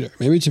just sweeter.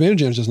 Maybe tomato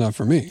jam is just not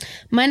for me.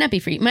 Might not be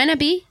for you. Might not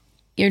be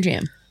your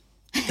jam.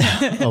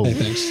 Oh, Hey,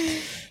 thanks.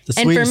 the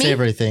And sweet for and me-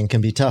 savory thing can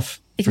be tough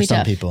It can for be some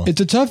tough. people.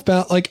 It's a tough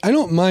balance. Like, I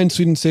don't mind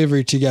sweet and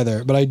savory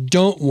together, but I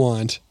don't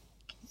want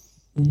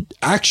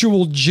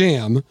actual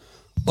jam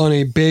on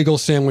a bagel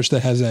sandwich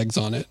that has eggs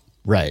on it.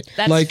 Right.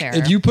 That's like fair.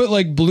 if you put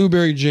like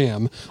blueberry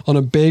jam on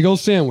a bagel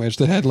sandwich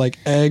that had like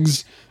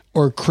eggs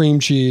or cream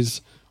cheese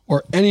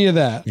or any of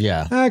that.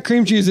 Yeah.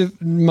 Cream cheese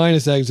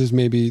minus eggs is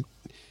maybe...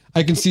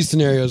 I can see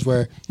scenarios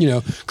where,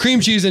 cream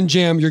cheese and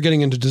jam, you're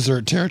getting into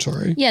dessert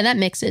territory. Yeah, that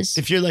mixes.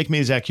 If you're like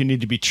me, Zach, you need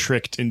to be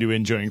tricked into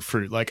enjoying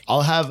fruit. Like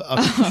I'll have a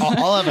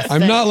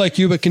I'm not like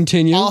you, but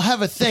continue. I'll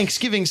have a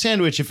Thanksgiving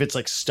sandwich if it's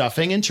like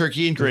stuffing and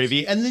turkey and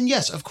gravy. And then,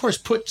 yes, of course,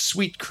 put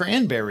sweet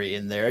cranberry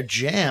in there,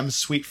 jam,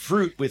 sweet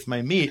fruit with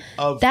my meat.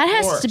 That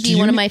has to be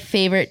one of my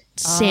favorite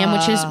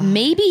sandwiches,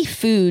 maybe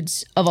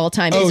foods of all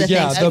time. Oh, is a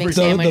yeah. Thanksgiving The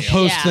sandwich.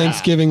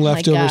 post-Thanksgiving Oh my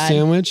leftover God.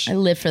 sandwich. I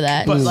live for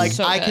that. But like,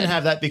 So I good. can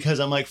have that because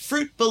I'm like,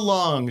 fruit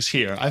belongs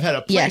here. I've had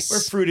a plate Yes. where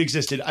fruit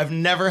existed. I've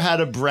never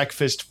had a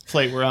breakfast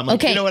plate where I'm like,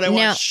 Okay, you know what, I now,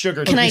 want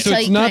sugar. can I So tell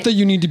it's you- not that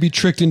you need to be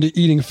tricked into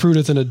eating fruit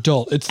as an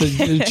adult. It's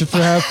to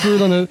have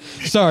fruit on a...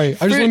 Sorry, I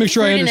just want to make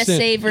sure I fruit in a understand.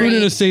 savory- Fruit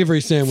in a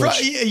savory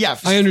sandwich. Yeah,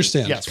 I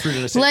understand. Yes, fruit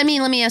in a sandwich.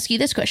 Let me ask you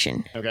this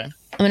question. Okay.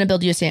 I'm going to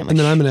build you a sandwich. And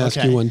then I'm going to ask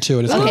Okay. you one too.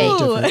 And it's going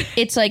to be different.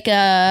 It's like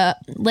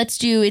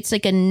it's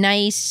like a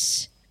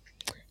nice,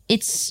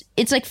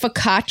 it's like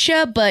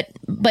focaccia,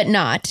 but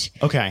not.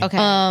 Okay. Okay.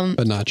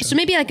 But nacho. So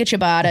maybe like a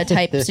ciabatta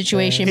type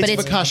situation, but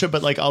It's focaccia,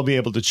 but like I'll be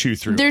able to chew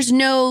through. there's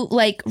no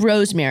like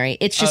rosemary.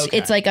 It's just Okay.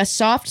 it's like a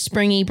soft,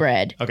 springy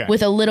bread Okay.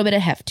 with a little bit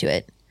of heft to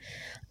it.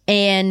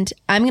 And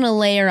I'm gonna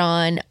layer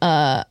on.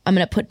 I'm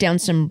gonna put down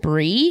some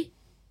brie.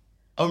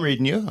 I'm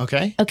reading you.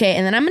 Okay. Okay,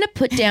 and then I'm gonna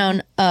put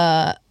down.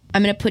 I'm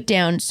gonna put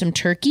down some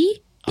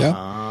turkey. Yeah.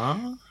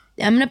 Uh,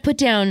 I'm gonna put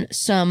down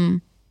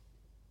some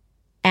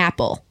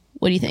apple.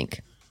 What do you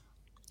think?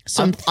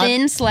 Some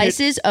thin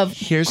slices of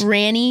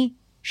Granny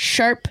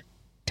Sharp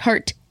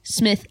Tart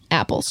Smith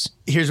apples.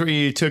 Here's where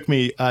you took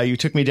me. You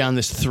took me down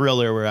this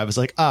thriller where I was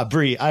like,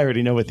 Brie, I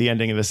already know what the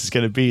ending of this is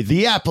going to be.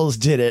 The apples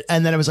did it.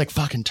 And then I was like,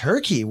 fucking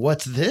turkey.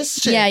 What's this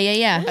shit?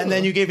 Yeah. And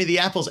then you gave me the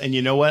apples. And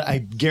you know what? I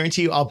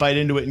guarantee you I'll bite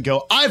into it and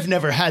go, I've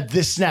never had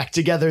this snack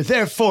together.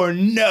 Therefore,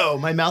 no.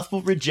 My mouth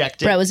will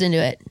reject it. Brett was into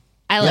it.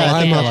 I Yeah,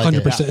 like I'm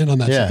it. 100% in on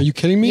that. Yeah. Shit. Are you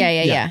kidding me?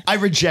 Yeah. I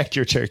reject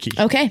your turkey.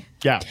 Okay.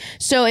 Yeah.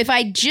 So if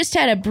I just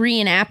had a brie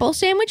and apple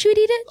sandwich, you would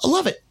eat it? I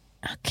love it.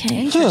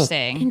 Okay.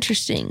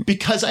 Interesting.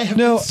 Because I have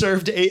been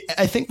served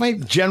I think my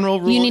general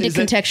rule You need is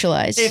to that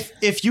contextualize.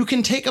 if you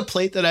can take a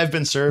plate that I've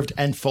been served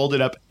and fold it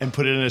up and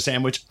put it in a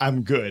sandwich,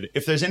 I'm good.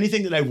 If there's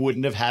anything that I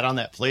wouldn't have had on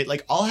that plate,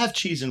 like I'll have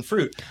cheese and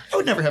fruit. I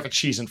would never have a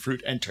cheese and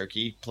fruit and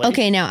turkey plate.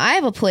 Okay, now I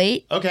have a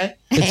plate. Okay.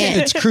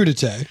 It's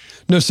crudité.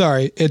 No,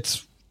 sorry.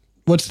 It's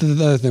what's the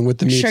other thing with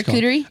the meat?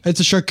 Charcuterie? It's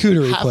a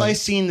charcuterie Have plate. I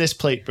seen this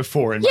plate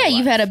before in Yeah, my life?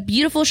 you've had a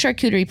beautiful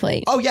charcuterie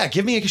plate. Oh yeah,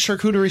 give me a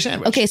charcuterie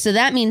sandwich. Okay, so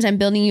that means I'm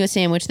building you a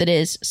sandwich that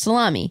is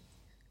salami,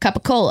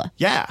 capicola,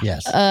 Yeah.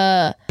 Yes.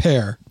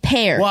 Pear.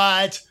 pear.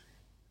 What?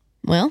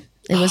 Well,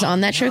 it was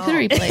on that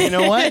charcuterie plate. You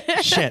know what?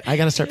 Shit, I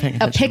gotta start paying A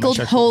attention. to my pickled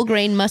charcuterie. whole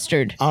grain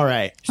mustard, All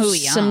right. Ooh,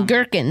 yum. some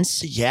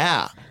gherkins,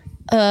 Yeah.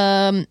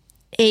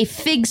 a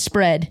fig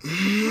spread.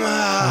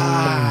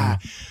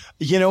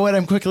 You know what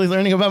I'm quickly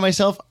learning about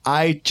myself?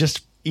 I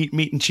just eat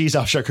meat and cheese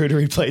off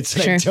charcuterie plates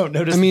and I Sure. don't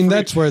notice I mean, the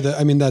fruit.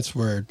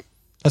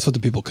 that's what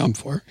the people come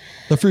for.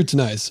 The fruit's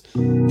nice.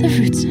 The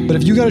fruits. But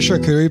if you got a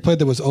charcuterie plate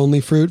that was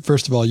only fruit,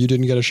 first of all, you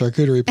didn't get a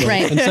charcuterie plate.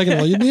 Right. And second of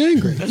all, you'd be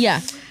angry.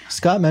 Yeah.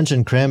 Scott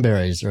mentioned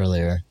cranberries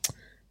earlier.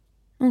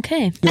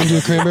 Okay. You want to do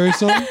a cranberry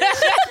song?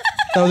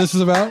 Is that what this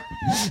is about?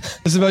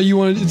 This is about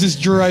is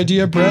this your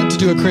idea, Brett, to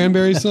do a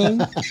cranberry song?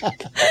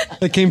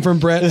 That came from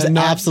Brett It's and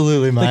not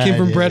absolutely my That came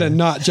from idea. Brett and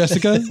not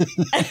Jessica.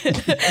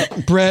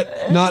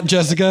 Brett, not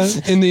Jessica,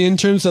 in the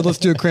interim said, let's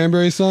do a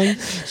cranberry song.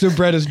 So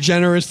Brett is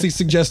generously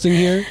suggesting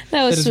here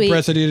That was it's sweet.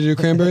 Brett's idea to do a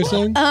cranberry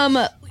song.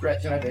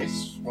 Brett, can I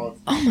base? Well,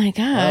 Oh my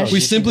gosh. We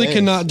simply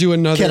cannot do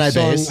another Can I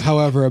song, base?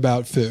 however,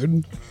 about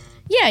food.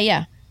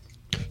 Yeah.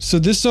 So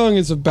this song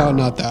is about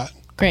not that.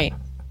 Great.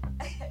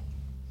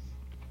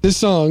 This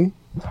song.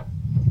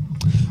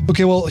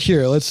 Okay, well,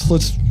 here let's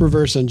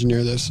reverse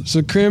engineer this.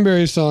 So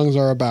cranberry songs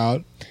are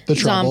about the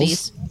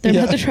troubles. Zombies. They're Yeah.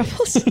 about the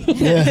troubles.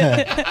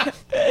 Yeah.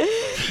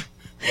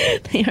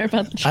 They are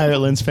about the troubles.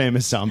 Ireland's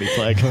famous zombie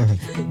plague.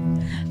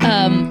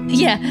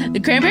 Yeah, the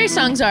cranberry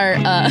songs are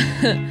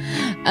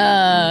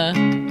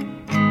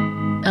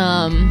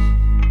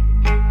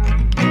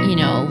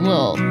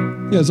little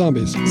Yeah,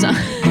 zombies.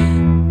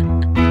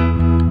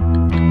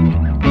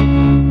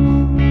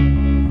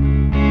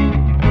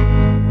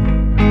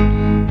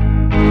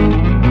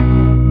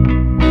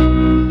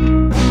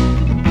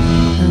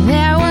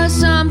 There was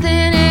something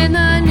in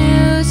the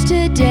news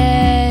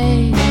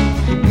today,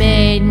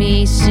 made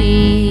me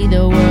see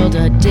the world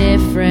a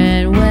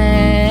different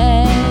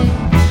way.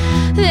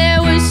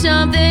 There was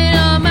something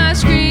on my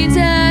screens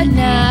at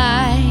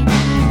night,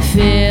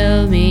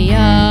 filled me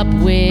up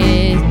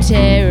with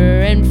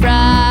terror and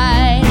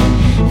fright.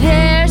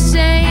 They're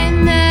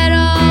saying that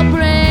all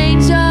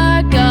brains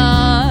are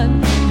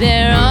gone,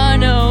 there are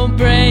no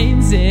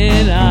brains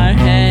in our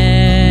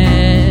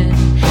head.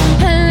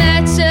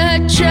 That's a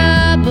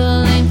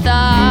troubling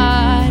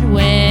thought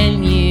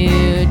when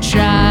you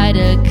try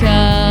to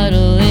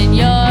cuddle in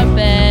your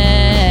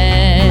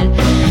bed.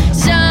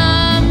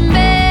 Zombies,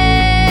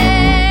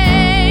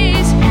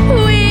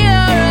 we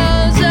are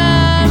all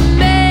zombies.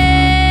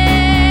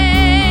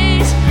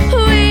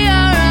 We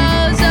are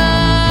all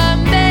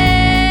zombies.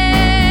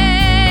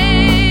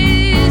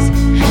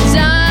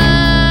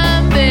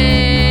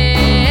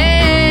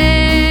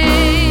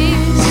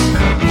 Zombies.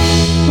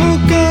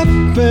 Woke up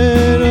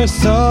and I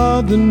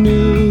saw the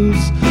news.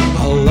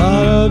 A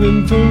lot of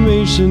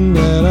information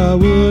that I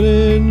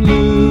wouldn't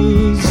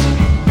lose.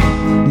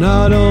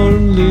 Not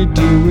only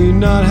do we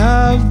not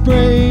have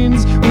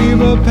brains,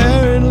 we've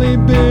apparently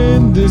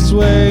been this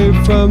way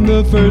from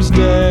the first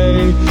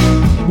day.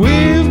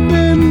 We've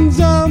been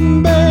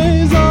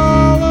zombies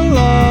all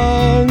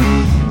along.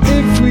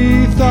 If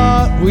we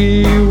thought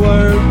we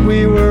weren't,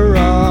 we were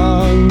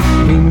wrong.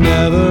 We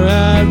never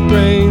had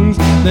brains,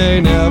 they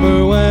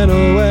never went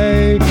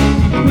away.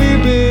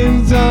 We've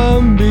been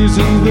zombies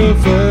since the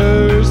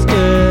first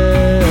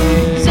day.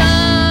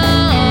 Zombies.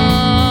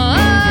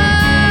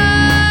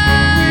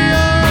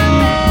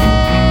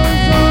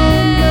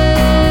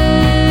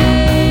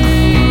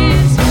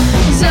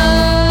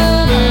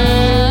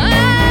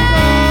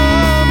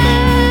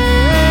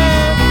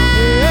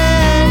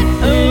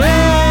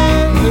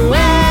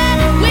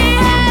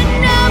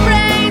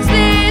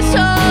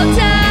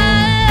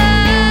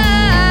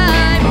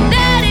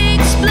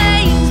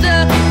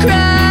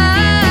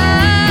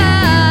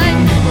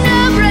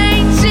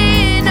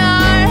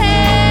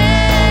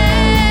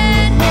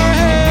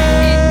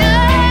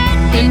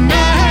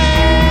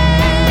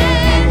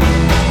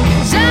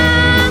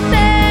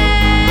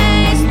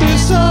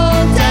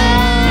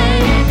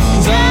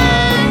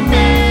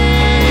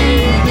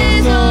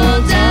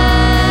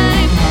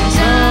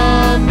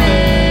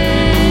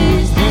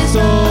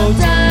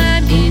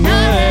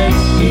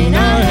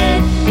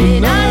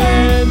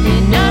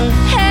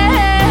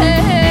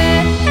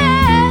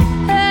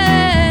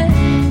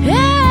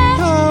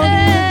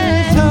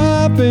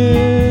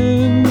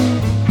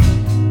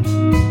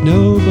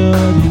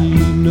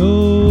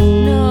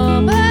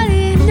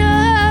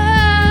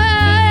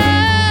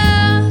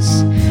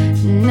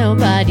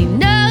 nobody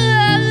knows.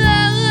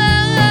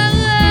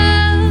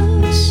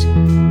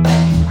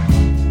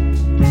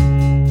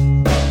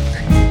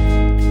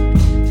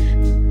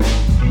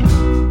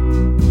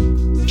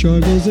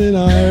 Struggles in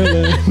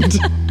Ireland.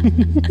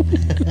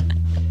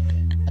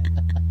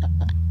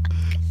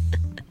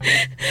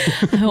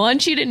 I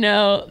want you to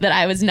know that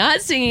I was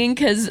not singing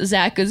because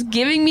Zach was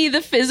giving me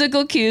the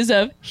physical cues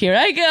of, here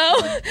I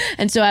go.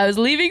 And so I was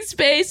leaving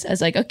space. I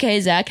was like,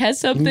 okay, Zach has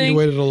something. You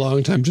waited a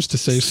long time just to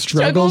say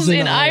struggles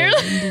in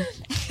Ireland.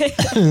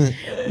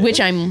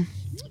 Which,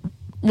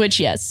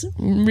 yes,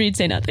 Reed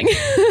say nothing.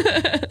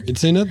 You'd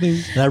say nothing.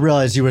 And I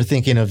realized you were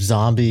thinking of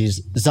zombie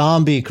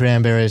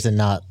cranberries and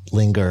not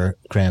linger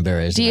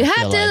cranberries. Do you have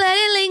to let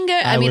it linger?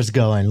 I was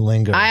going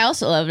linger. I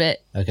also loved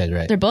it. Okay,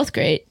 great. They're both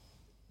great.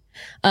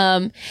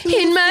 In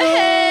my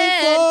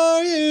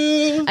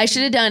head. I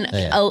should have done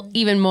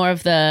even more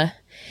of the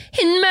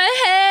in my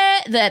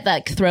head, that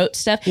like throat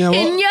stuff. Yeah,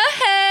 in your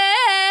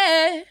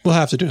head. We'll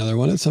have to do another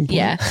one at some point.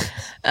 Yeah.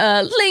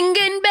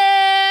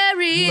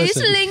 Lingonberries,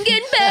 Listen.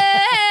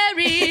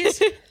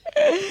 lingonberries.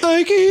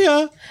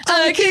 IKEA.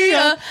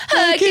 IKEA,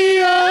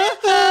 IKEA.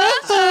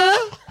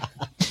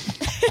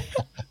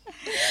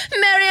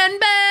 Marion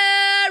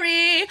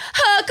Berry,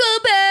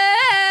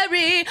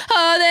 Huckleberry.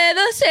 Are they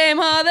the same?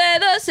 Are they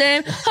the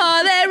same?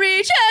 Are they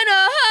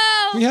regional?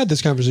 We had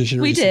this conversation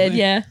We recently. did,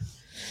 yeah.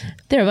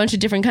 There are a bunch of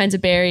different kinds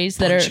of berries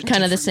that are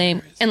kind of the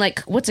same. And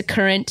like, what's a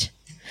currant?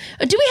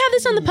 Do we have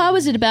this on the pod?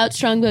 Was it about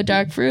Strongbow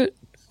dark fruit?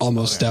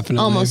 Almost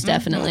definitely. Almost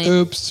definitely.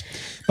 Oops.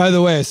 By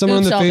the way, someone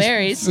Oops, on the all face-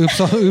 berries.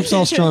 Oops,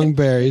 all strong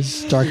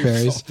berries, dark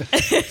berries.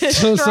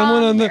 So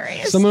someone on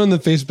the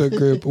Facebook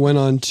group went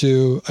on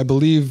to, I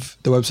believe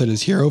the website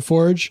is Hero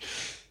Forge.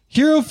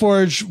 Hero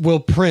Forge will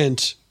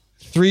print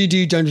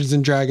 3D Dungeons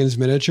and Dragons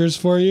miniatures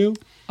for you.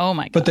 Oh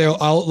my god! But they'll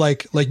all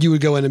like you would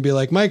go in and be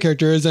like, my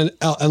character is and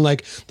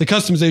like the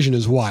customization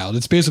is wild.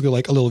 It's basically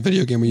like a little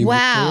video game where you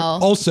Wow.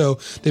 make also,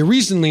 they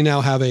recently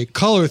now have a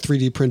color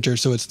 3D printer,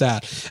 so it's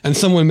that. And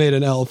someone made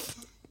an elf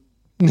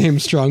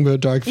named Strongbow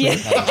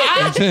Darkfoot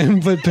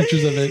and put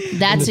pictures of it.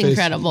 That's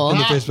incredible. In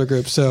the Facebook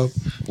group. So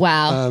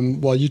wow.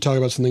 While you talk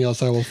about something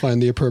else, I will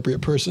find the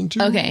appropriate person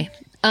to Okay.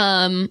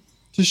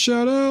 to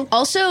shout out.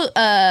 Also,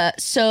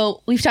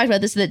 so we've talked about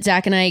this, that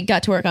Zach and I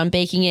got to work on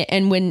baking it.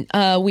 And when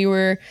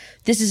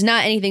this is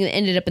not anything that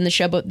ended up in the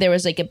show, but there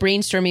was like a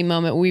brainstorming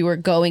moment. We were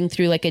going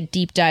through like a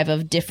deep dive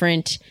of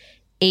different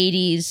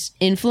 80s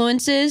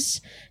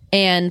influences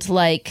and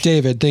like...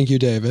 David. Thank you,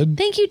 David.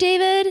 Thank you,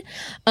 David.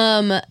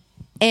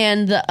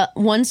 And the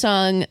one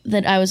song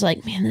that I was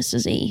like, man, this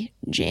is a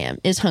jam,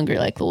 is Hungry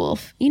Like the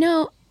Wolf. You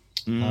know?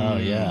 Oh,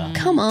 yeah.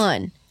 Come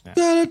on.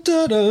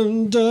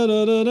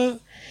 Da-da-da-dum-da-da-da-da.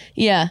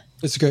 Yeah.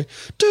 It's great.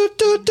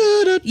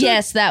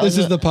 Yes, that was...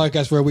 This is the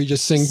podcast where we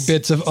just sing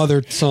bits of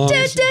other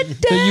songs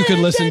that you could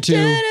listen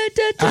to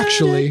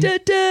actually.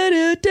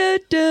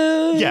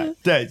 Yeah,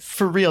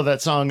 for real,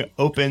 that song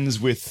opens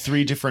with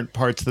 3 different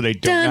parts that I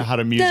don't know how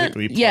to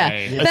musically play. Yeah.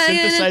 A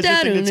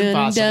synthesizer thing that's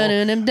impossible.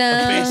 A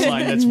bass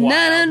line that's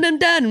wild.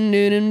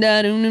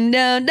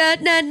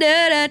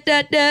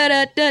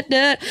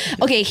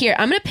 Okay, here,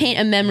 I'm going to paint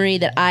a memory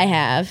that I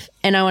have,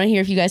 and I want to hear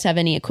if you guys have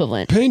any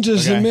equivalent. Paint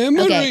us a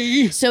memory.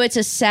 Okay, so it's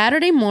a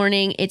Saturday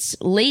morning. It's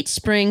late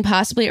spring,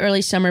 possibly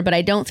early summer, but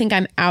I don't think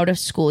I'm out of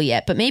school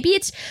yet. But maybe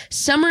it's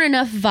summer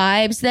enough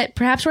vibes that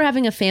perhaps we're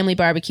having a family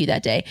barbecue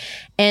that day.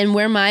 And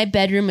where my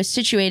bedroom is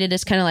situated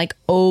is kind of like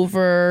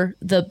over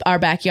our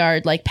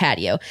backyard, like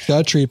patio. It's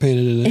got a tree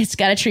painted in it. It's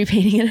got a tree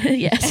painting in it,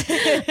 yes.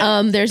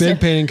 There's Big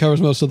painting covers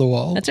most of the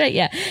wall. That's right,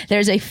 yeah.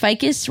 There's a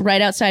ficus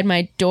right outside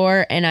my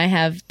door, and I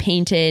have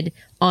painted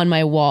on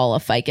my wall a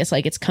ficus,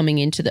 like it's coming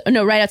into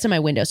right outside my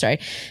window, sorry.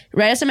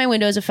 Right outside my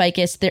window is a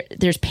ficus.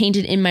 There's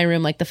painted in my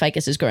room like the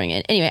ficus is growing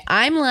in. Anyway,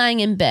 I'm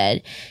lying in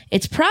bed.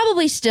 It's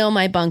probably still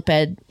my bunk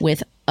bed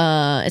yep.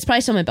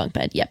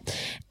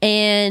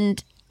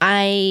 And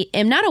I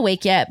am not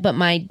awake yet, but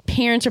my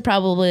parents are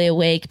probably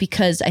awake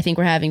because I think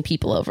we're having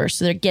people over.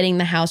 So they're getting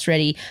the house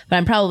ready, but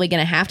I'm probably going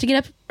to have to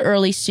get up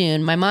early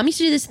soon. My mom used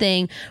to do this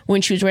thing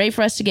when she was ready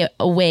for us to get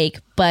awake,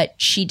 but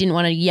she didn't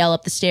want to yell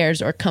up the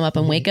stairs or come up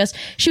and wake us.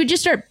 She would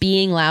just start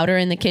being louder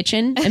in the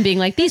kitchen and being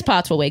like, these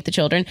pots will wake the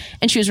children.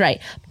 And she was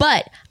right.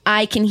 But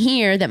I can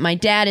hear that my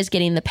dad is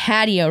getting the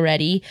patio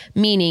ready,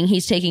 meaning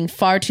he's taking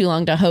far too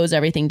long to hose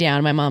everything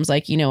down. My mom's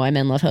like, why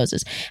men love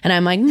hoses. And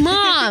I'm like,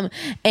 Mom!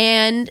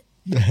 And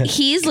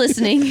he's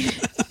listening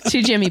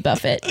to Jimmy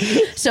Buffett.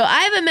 So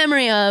I have a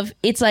memory of,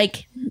 it's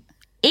like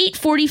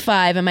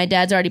 8:45 and my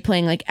dad's already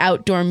playing like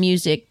outdoor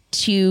music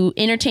to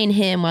entertain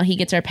him while he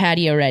gets our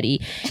patio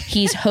ready.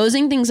 He's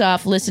hosing things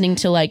off, listening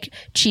to like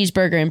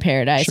Cheeseburger in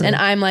Paradise. Sure. And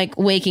I'm like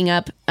waking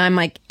up, I'm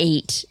like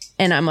 8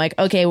 and I'm like,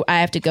 okay,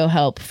 I have to go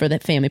help for the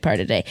family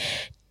party today.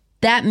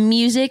 That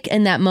music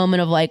and that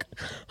moment of like,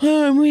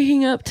 oh, I'm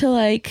waking up to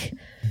like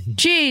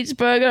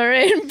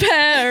cheeseburger in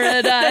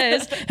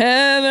paradise,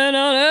 heaven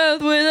on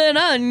earth with an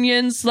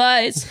onion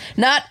slice,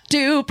 not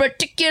too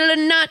particular,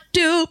 not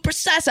too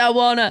precise, I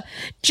want a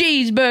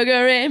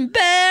cheeseburger in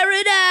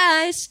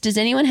paradise. Does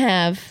anyone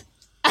have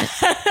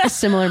a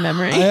similar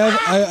memory.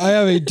 I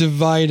have a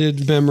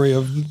divided memory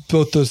of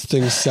both those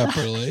things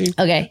separately.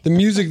 Okay. The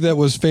music that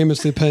was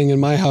famously playing in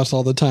my house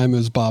all the time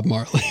is Bob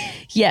Marley.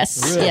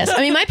 Yes, yes. I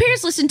mean, my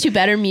parents listened to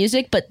better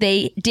music, but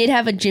they did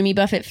have a Jimmy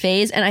Buffett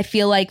phase, and I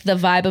feel like the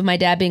vibe of my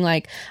dad being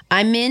like,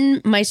 I'm in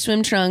my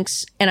swim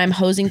trunks and I'm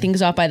hosing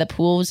things off by the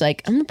pool was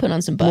like, I'm gonna put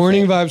on some Buffett.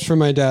 Morning vibes for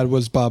my dad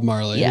was Bob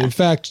Marley. Yeah. And in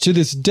fact, to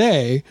this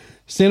day,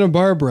 Santa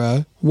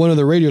Barbara, one of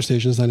the radio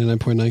stations,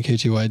 99.9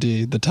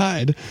 KTYD, The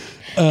Tide.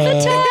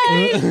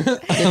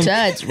 The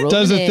Tide's rolling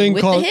does a thing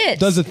with called the hits.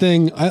 does a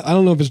thing. I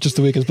don't know if it's just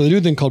the weekends, but they do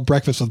a thing called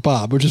Breakfast with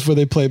Bob, which is where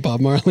they play Bob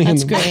Marley.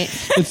 That's great.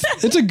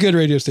 It's a good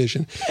radio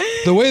station.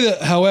 The way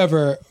that,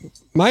 however,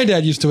 my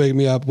dad used to wake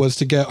me up was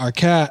to get our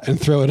cat and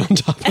throw it on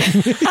top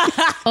of me.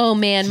 Oh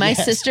man, my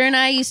sister and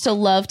I used to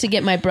love to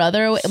get my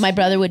brother. My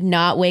brother would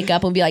not wake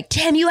up and be like,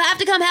 Tim, you have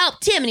to come help,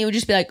 Tim. And he would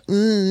just be like,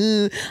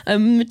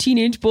 I'm a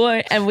teenage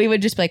boy. And we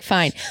would just be like,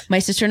 fine. My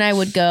sister and I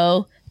would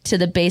go to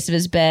the base of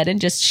his bed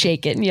and just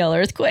shake it and yell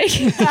earthquake,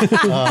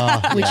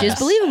 which is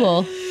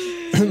believable.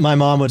 My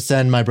mom would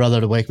send my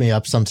brother to wake me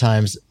up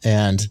sometimes,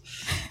 and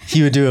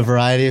he would do a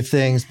variety of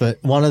things. But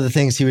one of the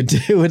things he would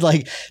do would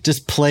like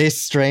just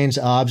place strange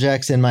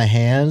objects in my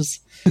hands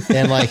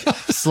and like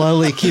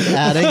slowly keep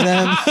adding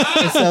them.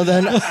 And so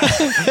then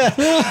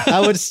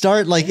I would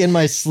start like in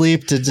my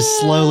sleep to just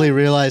slowly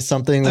realize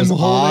something was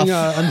off.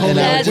 And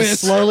I would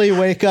just slowly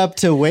wake up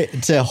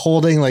to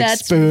holding like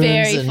That's spoons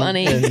very and,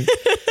 funny. and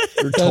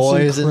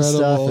toys and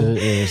stuff.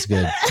 It was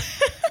good.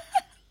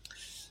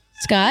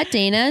 Scott,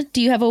 Dana, do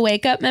you have a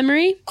wake up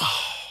memory? Wake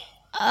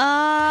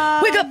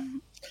up!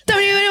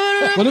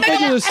 What if I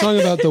did a song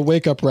about the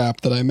wake up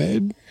rap that I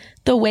made?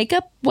 The wake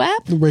up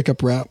WAP? The wake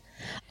up rap.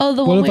 Oh,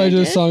 the what one if I we did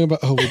a did? song about?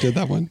 Oh, we did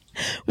that one.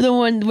 The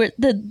one where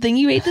the thing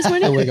you ate this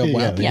morning? The wake up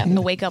WAP. Yeah.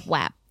 The wake up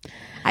WAP.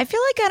 I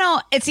feel like I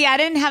don't. I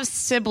didn't have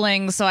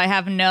siblings, so I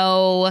have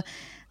no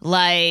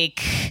like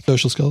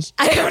Social skills.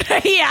 I don't know.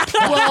 Yeah.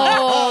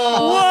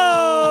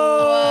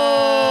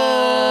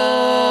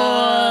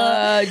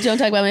 Don't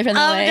talk about my friend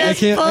that way. I'm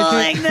just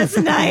pulling this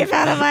knife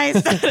out of my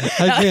stomach.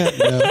 I can't.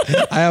 No.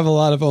 I have a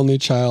lot of only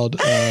child.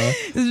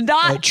 It's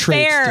not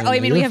traits, fair. Dana. Oh, I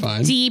mean, we You're have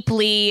fine.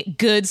 deeply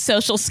good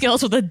social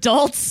skills with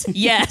adults.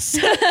 Yes.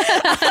 No,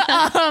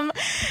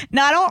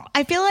 I don't.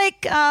 I feel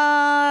like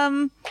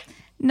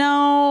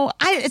no.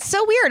 It's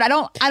so weird. I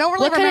don't really What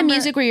kind of remember.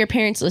 music were your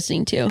parents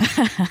listening to?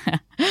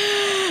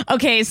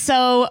 Okay,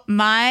 so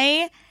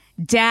my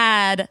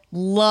dad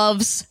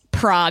loves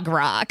prog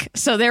rock.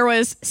 So there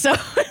was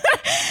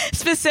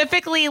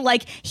specifically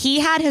like he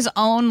had his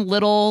own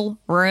little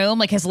room,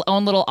 like his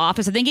own little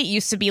office. I think it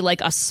used to be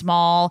like a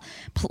small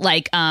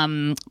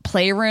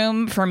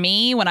playroom for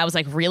me when I was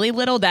like really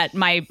little that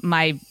my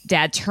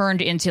dad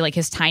turned into like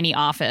his tiny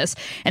office.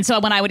 And so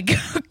when I would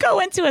go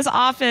into his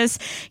office,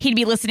 he'd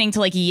be listening to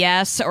like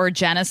Yes or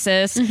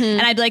Genesis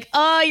and I'd be like,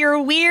 "Oh,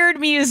 your weird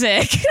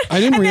music." I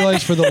didn't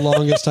realize for the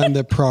longest time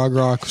that prog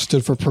rock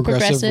stood for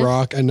progressive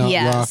rock and not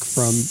Yes. rock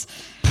from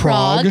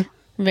Prague.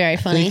 Very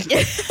funny.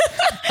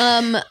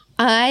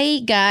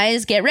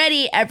 Guys, get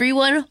ready.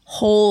 Everyone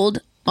hold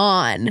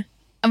on.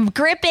 I'm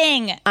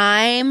gripping.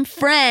 I'm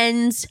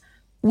friends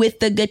with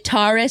the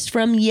guitarist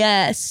from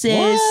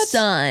Yes's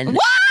son.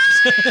 What?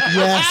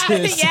 Yes,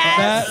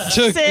 that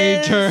took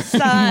a turn.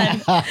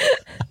 Son.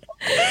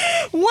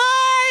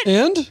 What?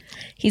 And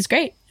He's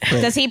great.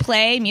 Does he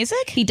play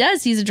music? He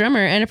does. He's a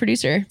drummer and a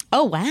producer.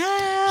 Oh,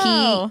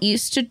 wow. He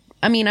used to,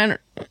 I mean, I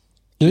don't.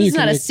 You know, you It's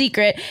can not a make-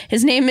 secret.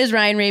 His name is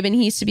Ryan Rabin.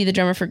 He used to be the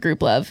drummer for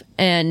Group Love,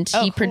 and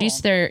Oh, he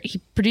produced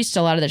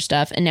a lot of their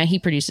stuff, and now he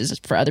produces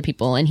for other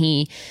people, and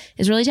he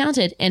is really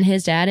talented. And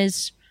his dad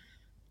is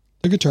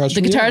the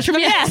guitarist. from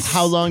Yes.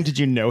 How long did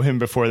you know him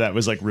before that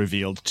was like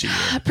revealed to you?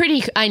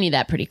 I knew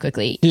that pretty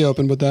quickly. He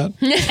opened with that.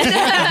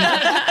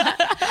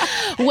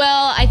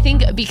 Well, I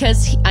think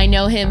because I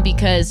know him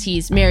because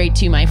he's married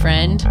to my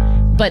friend,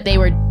 but they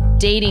were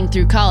dating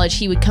through college.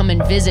 He would come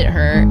and visit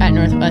her at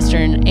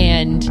Northwestern,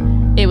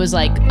 and it was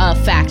like a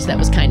fact that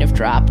was kind of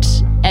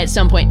dropped at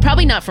some point.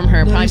 Probably not from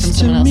her, probably from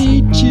someone else.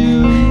 Meet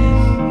you.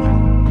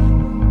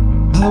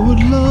 I would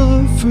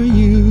love for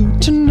you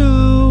to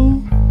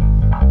know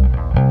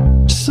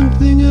just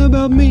something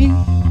about me,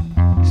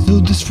 so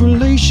this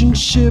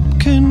relationship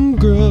can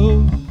grow.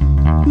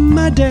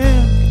 My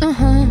dad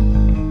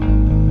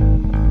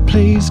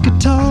plays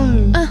guitar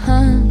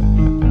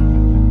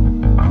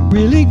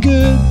really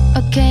good.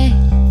 Okay.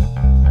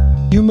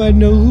 You might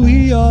know who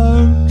he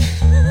are.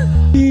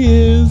 He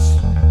is.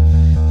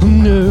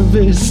 I'm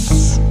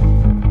nervous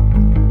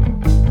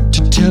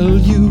to tell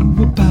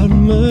you about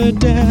my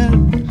dad.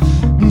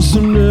 I'm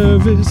so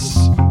nervous.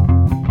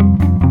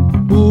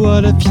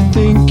 What if you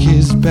think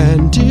his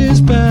band is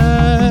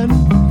bad?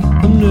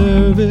 I'm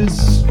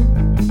nervous.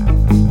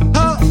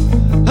 Oh,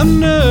 I'm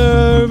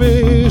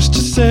nervous to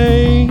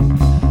say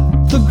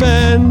the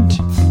band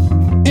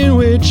in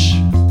which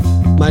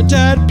my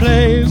dad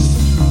plays.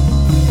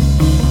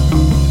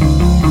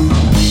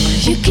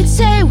 You could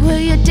say where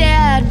your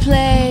dad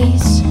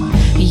plays.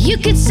 You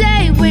could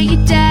say where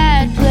your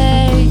dad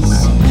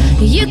plays.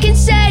 You can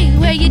say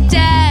where your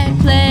dad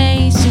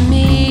plays to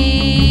me.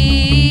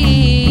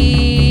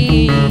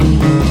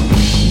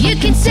 You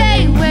can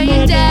say where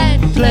your dad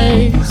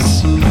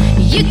plays.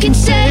 You can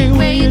say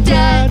where your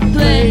dad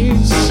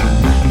plays.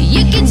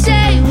 You can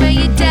say where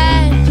your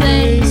dad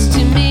plays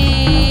to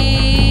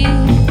me.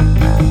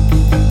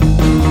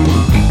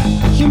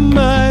 You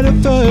might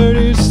have heard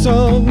his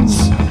songs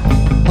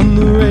on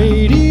the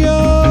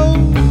radio.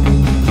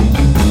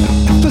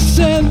 If I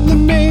said the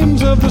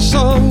names of the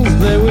songs,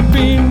 there would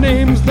be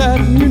names that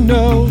you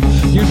know.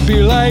 You'd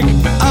be like,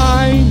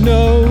 I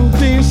know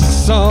this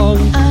song.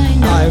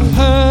 I've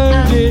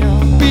heard it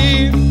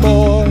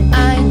before.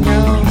 I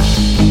know.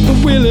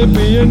 But will it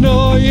be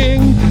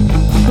annoying?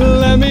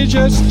 Let me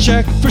just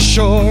check for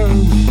sure.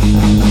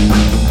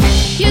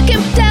 You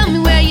can tell me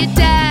where your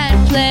dad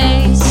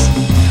plays.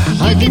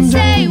 You can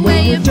say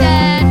where your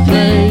dad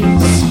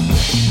plays.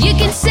 You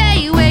can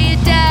say where your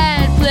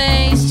dad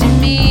plays to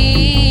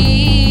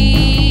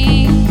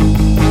me.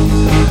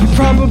 You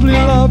probably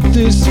love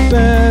this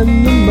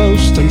band the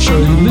most. I'm sure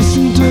you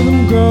listened to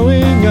them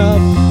growing up.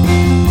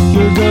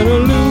 You're gonna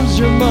lose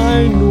your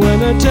mind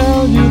when I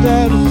tell you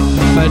that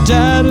my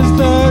dad is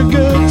the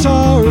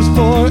guitarist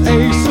for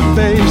Ace of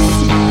Base.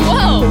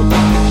 Whoa!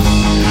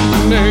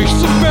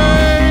 Ace of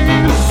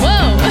Base!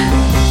 Whoa!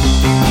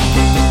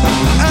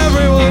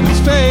 Everyone's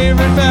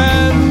favorite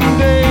band,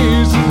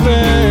 Ace of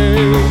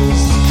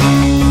Base.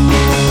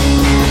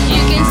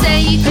 You can say,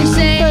 you can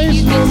say,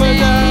 you can say,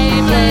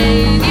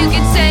 plays. You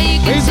can say, you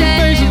can Ace of say,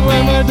 Base is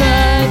where my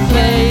dad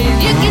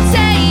plays. you can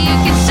say, you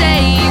can say,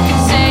 you can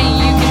say,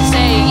 you can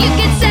say, you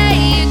can say,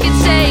 you can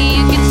say,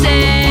 you can say.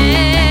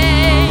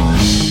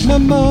 My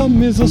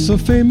mom is also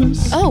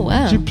famous. Oh,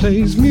 wow. She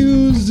plays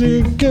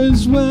music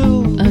as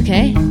well.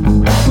 Okay.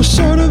 We're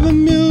sort of a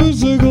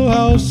musical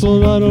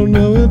household. I don't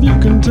know if you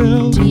can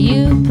tell. Do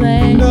you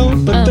play? No,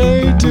 but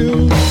they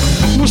do.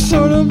 We're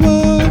sort of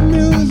a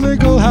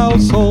musical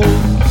household.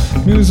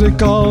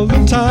 Music all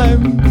the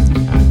time.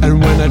 And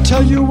when I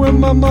tell you where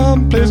my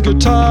mom plays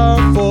guitar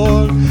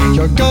for,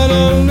 you're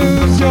gonna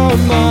lose your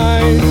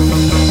mind.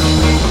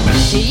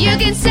 You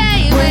can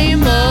say where your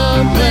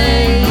mom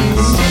plays.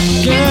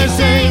 Can I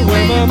say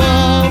where my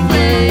mom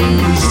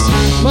plays?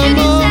 My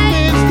mom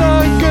is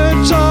the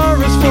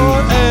guitarist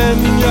for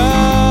Enya.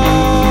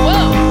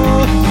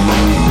 Whoa!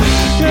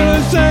 Can I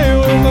say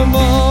where my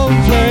mom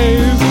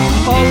plays?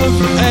 All of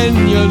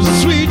Enya's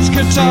sweet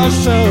guitar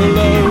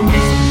solos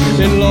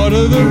in Lord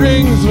of the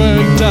Rings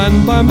were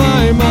done by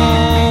my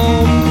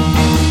mom.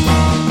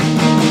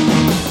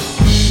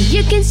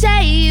 You can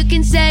say, you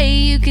can say,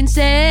 you can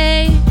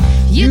say.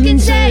 You can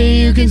say,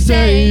 you can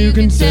say, you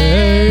can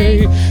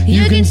say.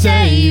 You can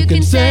say, you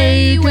can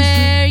say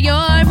where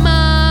your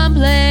mom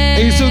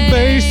plays. Ace of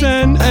Base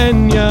and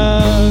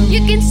Enya.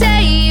 You can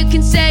say, you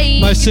can say.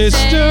 My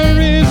sister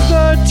is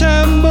the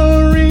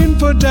tambourine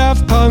for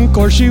Daft Punk,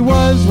 or she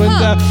was when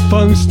Daft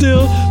Punk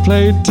still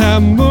played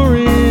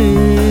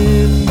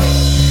tambourine.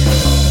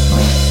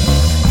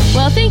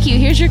 Well, thank you.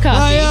 Here's your coffee.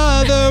 My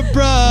other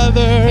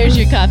brother. Here's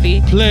your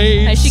coffee.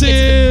 Played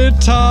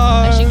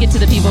sitar. I should get to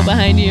the people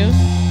behind you.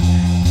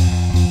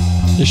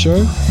 You sure?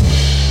 All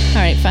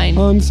right, fine.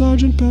 On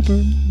Sgt.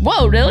 Pepper.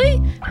 Whoa, really?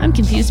 I'm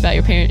confused about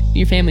your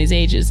family's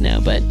ages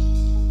now, but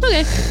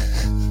okay.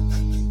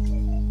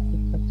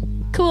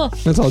 Cool.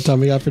 That's all the time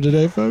we got for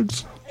today,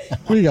 folks.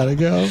 We gotta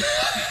go.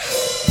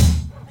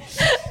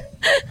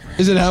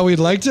 Is it how we'd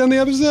like to end the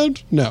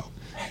episode? No.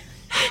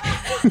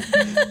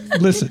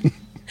 Listen.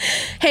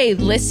 Hey,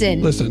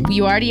 listen. Listen.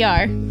 You already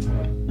are.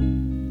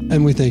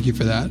 And we thank you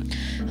for that.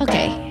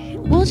 Okay.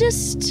 We'll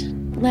just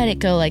let it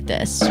go like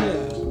this.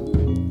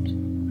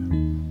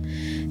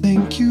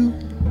 Thank you.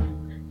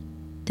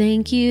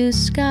 Thank you,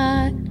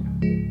 Scott.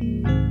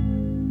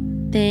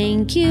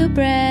 Thank you,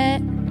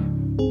 Brett.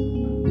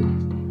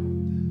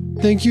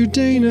 Thank you,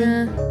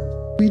 Dana.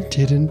 We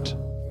didn't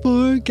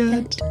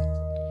forget.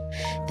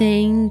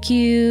 Thank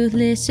you,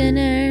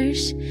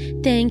 listeners.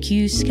 Thank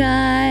you,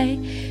 Sky.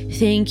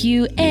 Thank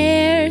you,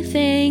 Air.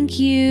 Thank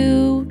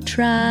you,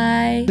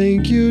 Try.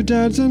 Thank you,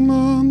 dads and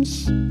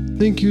moms.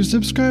 Thank you,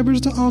 subscribers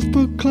to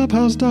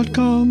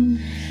offbookclubhouse.com.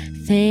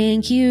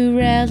 Thank you,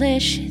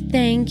 Relish.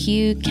 Thank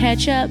you,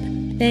 Ketchup.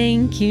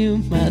 Thank you,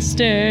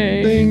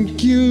 Mustard.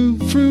 Thank you,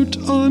 fruit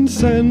on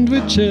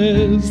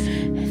sandwiches.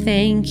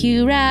 Thank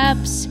you,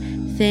 Wraps.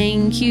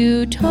 Thank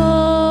you,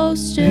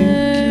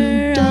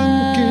 Toaster.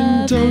 Thank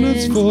you, Dunkin'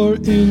 Donuts for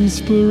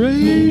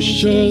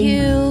inspiration.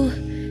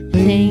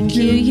 Thank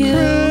you,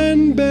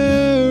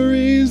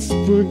 cranberries.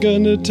 We're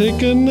gonna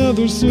take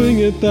another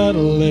swing at that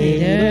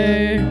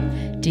later.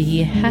 Do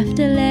you have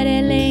to let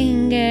it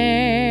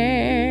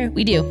linger?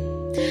 We do.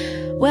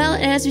 Well,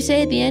 as we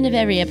say at the end of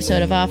every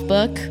episode of Off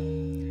Book,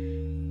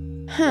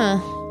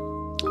 I'm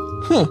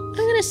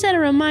gonna set a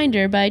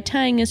reminder by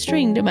tying a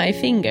string to my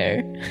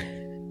finger.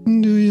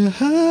 Do you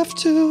have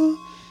to?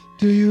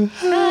 Do you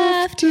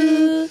have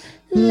to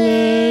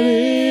let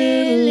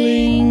it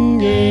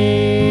linger?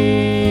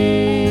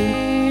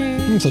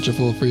 I'm such a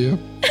fool for you.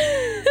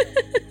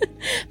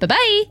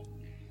 Bye-bye.